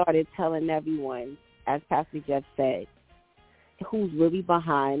started telling everyone, as Pastor Jeff said, who's really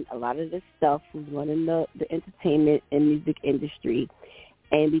behind a lot of this stuff, who's running the entertainment and music industry.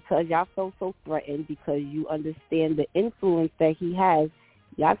 And because y'all felt so threatened, because you understand the influence that he has,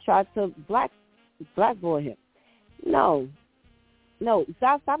 y'all tried to blackboard him. No.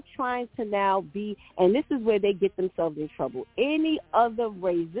 Stop trying to now be, and this is where they get themselves in trouble. Any other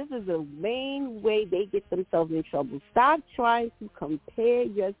race, this is the main way they get themselves in trouble. Stop trying to compare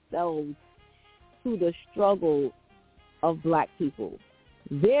yourselves to the struggle of black people.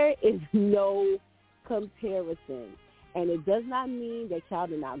 There is no comparison. And it does not mean that y'all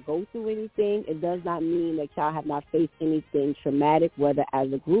did not go through anything. It does not mean that y'all have not faced anything traumatic, whether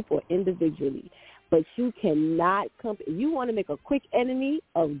as a group or individually. But you cannot you want to make a quick enemy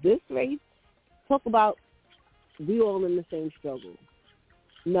of this race, talk about we all in the same struggle.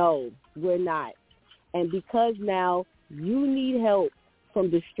 No, we're not. And because now you need help from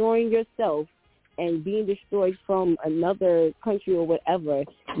destroying yourself and being destroyed from another country or whatever,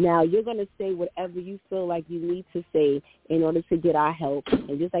 now you're going to say whatever you feel like you need to say in order to get our help.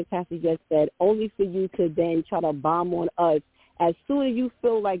 And just like Pastor just said, only for you to then try to bomb on us as soon as you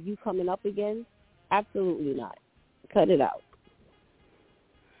feel like you coming up again. Absolutely not. cut it out.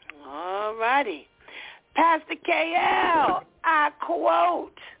 All righty. Pastor KL, I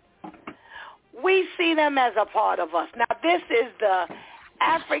quote, we see them as a part of us. Now, this is the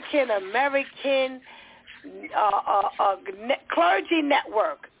African-American clergy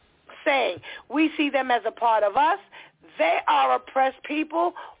network saying, we see them as a part of us. They are oppressed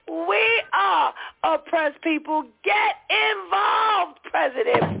people. We are oppressed people. Get involved,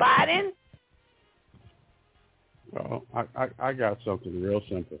 President Biden. Well, I got something real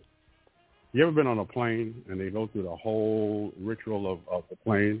simple. You ever been on a plane and they go through the whole ritual of the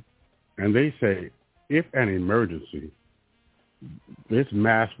plane and they say, if an emergency, this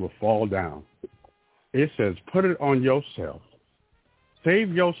mask will fall down. It says, put it on yourself.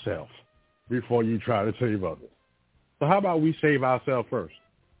 Save yourself before you try to save others. So how about we save ourselves first?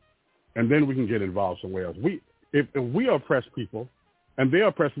 And then we can get involved somewhere else. If we oppress people and they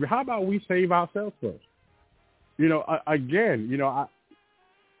oppress people, how about we save ourselves first?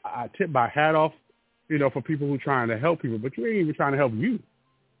 I tip my hat off, for people who are trying to help people, but you ain't even trying to help you.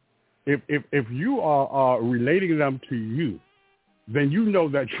 If you are relating them to you, then you know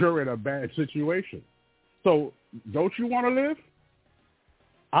that you're in a bad situation. So don't you want to live?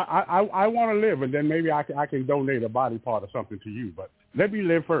 I want to live, and then maybe I can donate a body part or something to you. But let me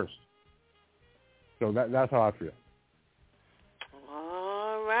live first. So that's how I feel.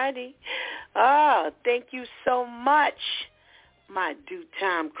 All righty. Thank you so much, my due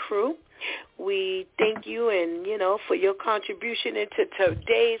time crew. We thank you and, for your contribution into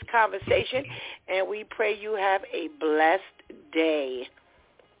today's conversation, and we pray you have a blessed day.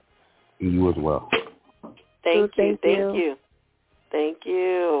 You as well. Thank you.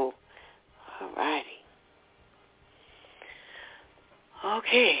 All righty.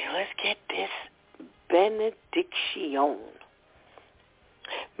 Okay, let's get this benediction.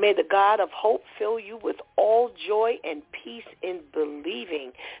 May the God of hope fill you with all joy and peace in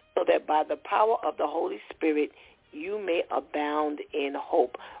believing, so that by the power of the Holy Spirit you may abound in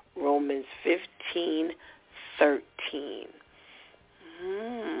hope. Romans 15:13.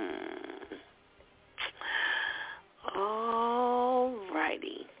 All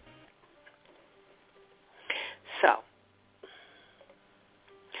righty. So,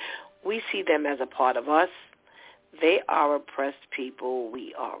 we see them as a part of us. They are oppressed people.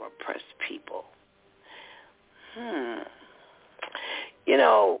 We are oppressed people.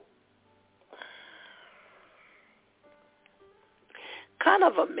 Kind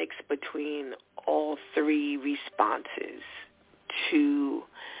of a mix between all three responses to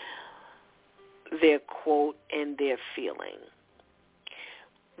their quote and their feeling.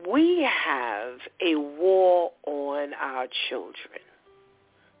 We have a war on our children.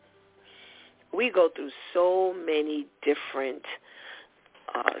 We go through so many different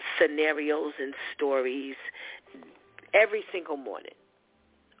scenarios and stories every single morning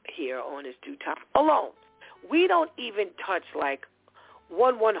here on His Due Time alone. We don't even touch like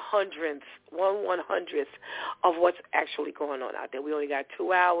 1/100th of what's actually going on out there. We only got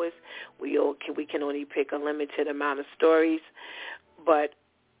 2 hours. We can only pick a limited amount of stories, but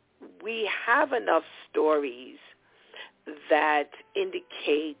we have enough stories that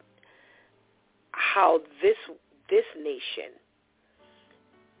indicate how this nation,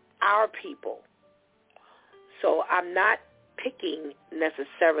 our people. So I'm not picking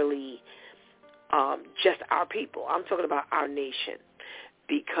necessarily just our people. I'm talking about our nation,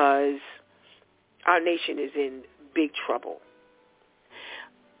 because our nation is in big trouble.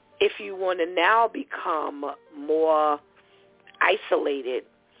 If you want to now become more isolated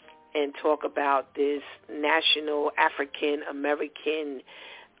and talk about this National African American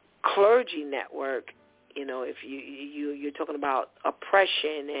Clergy Network, if you're talking about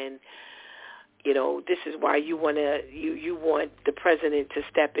oppression, and this is why you want the president to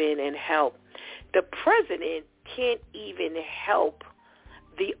step in and help. The president can't even help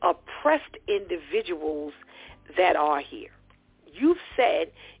the oppressed individuals that are here. You've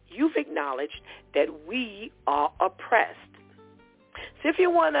acknowledged that we are oppressed. So if you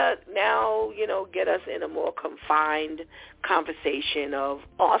want to now, get us in a more confined conversation of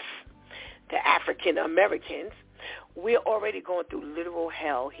us, the African Americans, we're already going through literal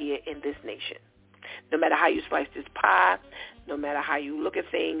hell here in this nation. No matter how you slice this pie, no matter how you look at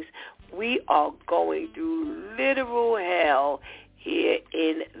things, we are going through literal hell here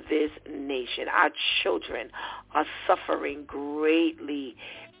in this nation. Our children are suffering greatly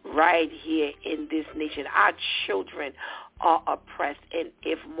right here in this nation. Our children are oppressed. And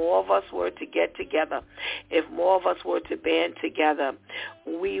if more of us were to get together, if more of us were to band together,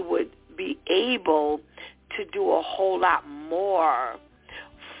 we would be able to do a whole lot more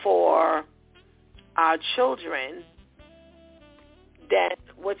for our children than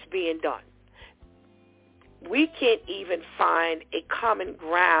what's being done. We can't even find a common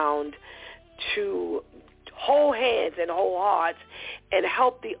ground to hold hands and hold hearts and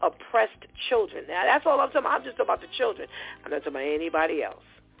help the oppressed children. Now, that's all I'm talking about. I'm just talking about the children. I'm not talking about anybody else.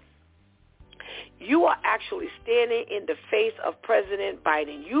 You are actually standing in the face of President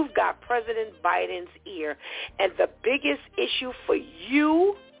Biden. You've got President Biden's ear. And the biggest issue for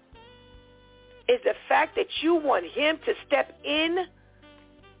you is the fact that you want him to step in.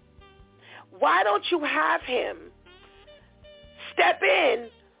 Why don't you have him step in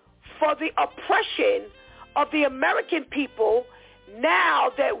for the oppression of the American people now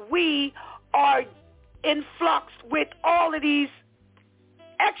that we are in flux with all of these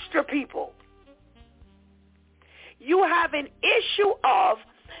extra people? You have an issue of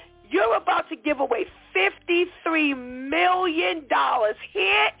you're about to give away $53 million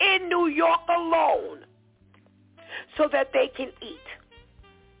here in New York alone so that they can eat.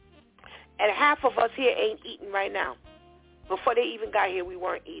 And half of us here ain't eating right now. Before they even got here, we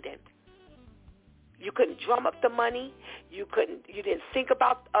weren't eating. You couldn't drum up the money. You didn't think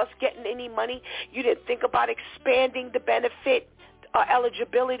about us getting any money. You didn't think about expanding the benefit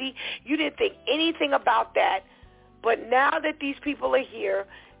eligibility. You didn't think anything about that. But now that these people are here,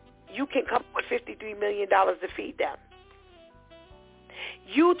 you can come up with $53 million to feed them.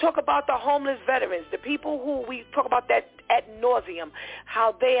 You talk about the homeless veterans, the people who we talk about that ad nauseum,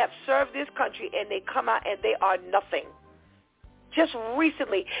 how they have served this country and they come out and they are nothing. Just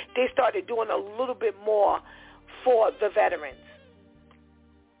recently, they started doing a little bit more for the veterans.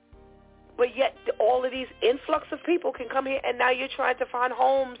 But yet all of these influx of people can come here, and now you're trying to find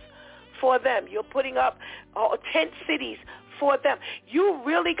homes for them. You're putting up tent cities for them. You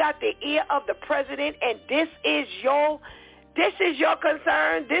really got the ear of the president, and this is your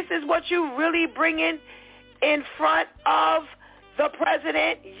concern. This is what you really bringing in front of the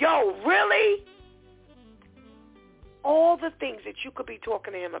president. Yo, really? All the things that you could be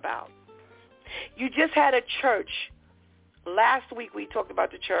talking to him about. You just had a church. Last week we talked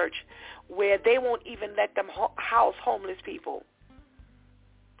about the church where they won't even let them house homeless people.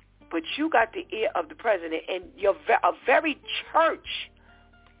 But you got the ear of the president, and a very church.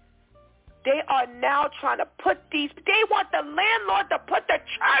 They are now trying to they want the landlord to put the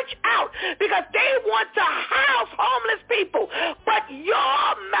church out because they want to house homeless people. But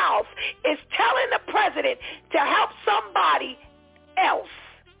your mouth is telling the president to help somebody else.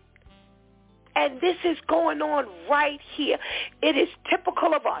 And this is going on right here. It is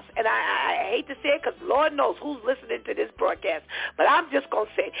typical of us. And I hate to say it because Lord knows who's listening to this broadcast. But I'm just going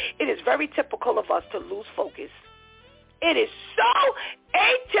to say it is very typical of us to lose focus. It is so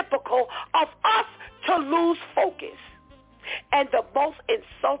atypical of us to lose focus. And the most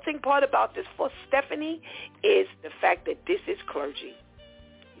insulting part about this for Stephanie is the fact that this is clergy.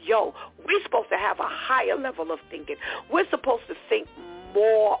 Yo, we're supposed to have a higher level of thinking. We're supposed to think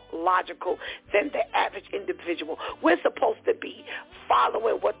more logical than the average individual. We're supposed to be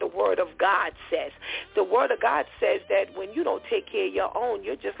following what the Word of God says. The Word of God says that when you don't take care of your own,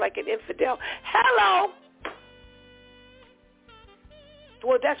 you're just like an infidel. Hello.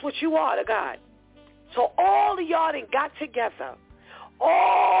 Well, that's what you are to God. So all of y'all done got together.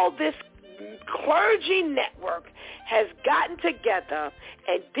 All this clergy network has gotten together,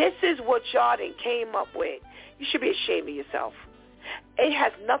 and this is what y'all done came up with. You should be ashamed of yourself. It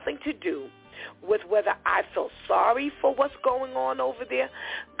has nothing to do with whether I feel sorry for what's going on over there.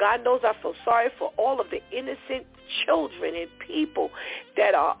 God knows I feel sorry for all of the innocent children and people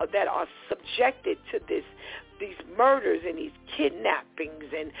that are subjected to these murders and these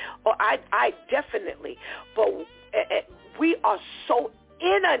kidnappings, and I definitely, but we are so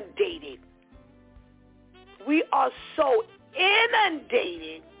inundated. We are so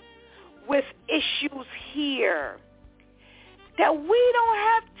inundated with issues here that we don't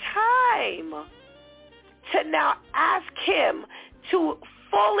have time to now ask him to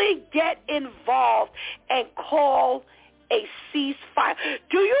fully get involved and call a ceasefire.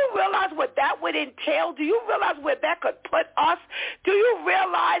 Do you realize what that would entail? Do you realize where that could put us? Do you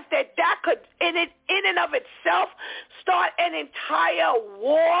realize that could, in and of itself, start an entire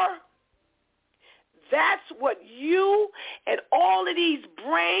war? That's what you and all of these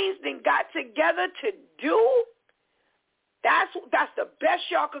brains then got together to do? That's the best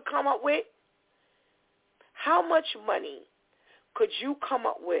y'all could come up with? How much money could you come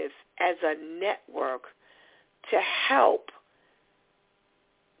up with as a network to help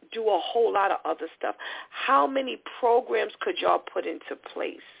do a whole lot of other stuff? How many programs could y'all put into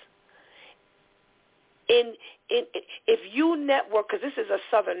place? If you network, because this is a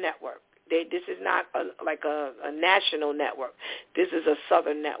Southern network, This is not a national network. This is a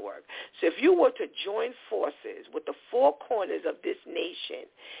southern network. So if you were to join forces with the four corners of this nation,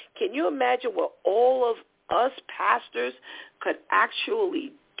 can you imagine what all of us pastors could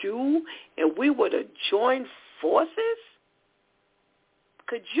actually do if we were to join forces?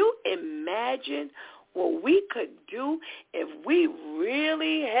 Could you imagine what we could do if we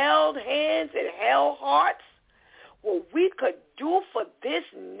really held hands and held hearts? What we could do for this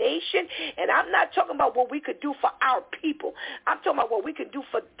nation, and I'm not talking about what we could do for our people. I'm talking about what we could do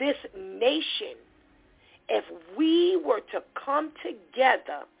for this nation. If we were to come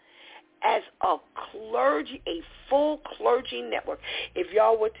together as a clergy, a full clergy network, if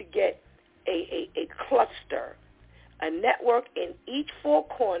y'all were to get a cluster, a network in each four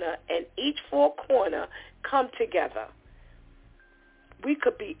corner, and each four corner come together, we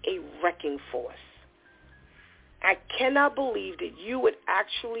could be a wrecking force. I cannot believe that you would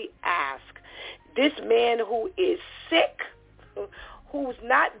actually ask this man who is sick, who's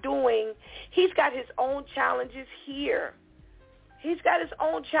not doing, he's got his own challenges here. He's got his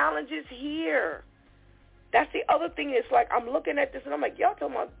own challenges here. That's the other thing. It's like I'm looking at this and I'm like, y'all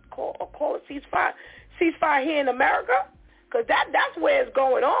talking about call a ceasefire here in America? Because that's where it's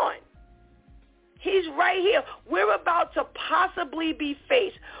going on. He's right here. We're about to possibly be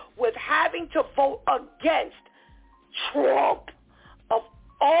faced with having to vote against Trump, of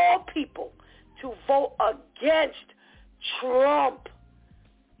all people, to vote against Trump.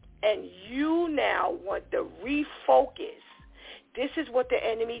 And you now want to refocus. This is what the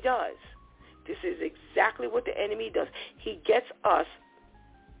enemy does. This is exactly what the enemy does. He gets us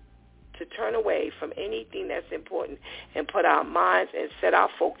to turn away from anything that's important and put our minds and set our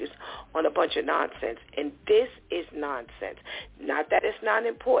focus on a bunch of nonsense. And this is nonsense. Not that it's not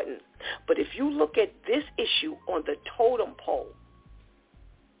important, but if you look at this issue on the totem pole,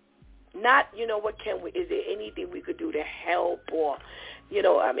 not, is there anything we could do to help or,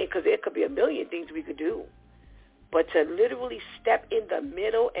 because there could be a million things we could do. But to literally step in the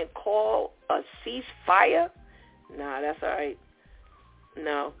middle and call a ceasefire, that's all right.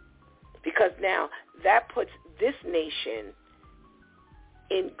 No. Because now that puts this nation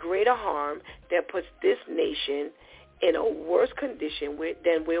in greater harm, that puts this nation in a worse condition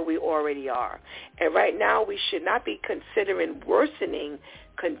than where we already are. And right now we should not be considering worsening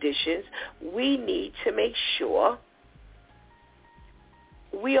conditions. We need to make sure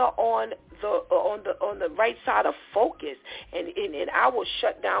we are on the right side of focus. And I will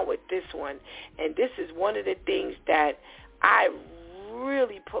shut down with this one. And this is one of the things that I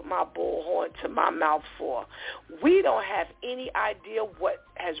really put my bullhorn to my mouth for. We don't have any idea what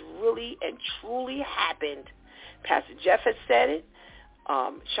has really and truly happened. Pastor Jeff has said it.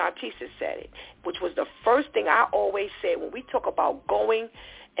 Shantice has said it, which was the first thing I always said when we talk about going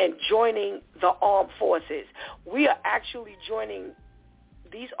and joining the armed forces. We are actually joining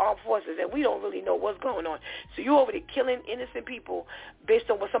these armed forces, and we don't really know what's going on. So you're over there killing innocent people based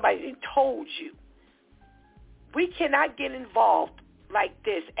on what somebody told you. We cannot get involved like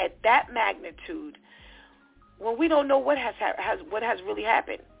this at that magnitude when we don't know what has really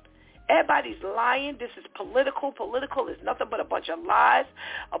happened. Everybody's lying. This is political. Political is nothing but a bunch of lies,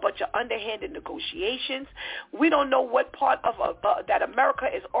 a bunch of underhanded negotiations. We don't know what part of that America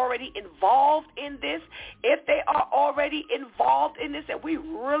is already involved in this. If they are already involved in this and we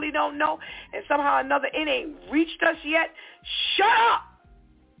really don't know, and somehow or another it ain't reached us yet, shut up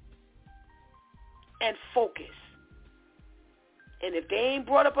and focus. And if they ain't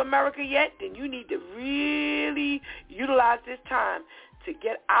brought up America yet, then you need to really utilize this time to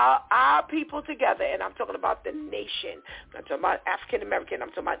get our people together. And I'm talking about the nation. I'm talking about African American. I'm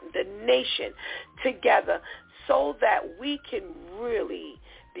talking about the nation together so that we can really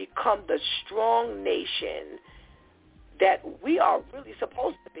become the strong nation that we are really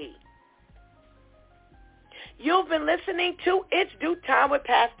supposed to be. You've been listening to It's Due Time with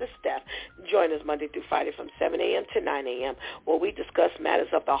Pastor Steph. Join us Monday through Friday from 7 a.m. to 9 a.m. where we discuss matters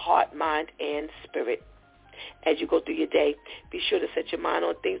of the heart, mind, and spirit. As you go through your day, be sure to set your mind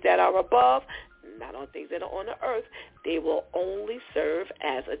on things that are above, not on things that are on the earth. They will only serve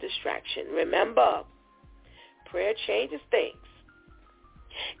as a distraction. Remember, prayer changes things.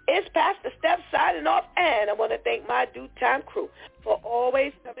 It's Pastor Steph signing off, and I want to thank my Due Time crew for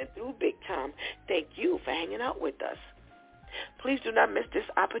always coming through big time. Thank you for hanging out with us. Please do not miss this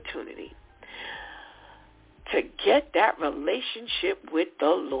opportunity to get that relationship with the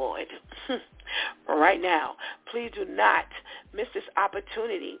Lord. Right now, please do not miss this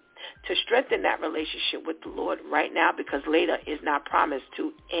opportunity to strengthen that relationship with the Lord right now, because later is not promised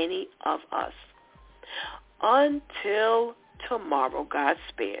to any of us. Until tomorrow, God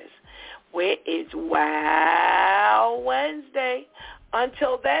spares. where it's Wow Wednesday.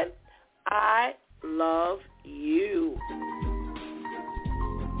 Until then, I love you.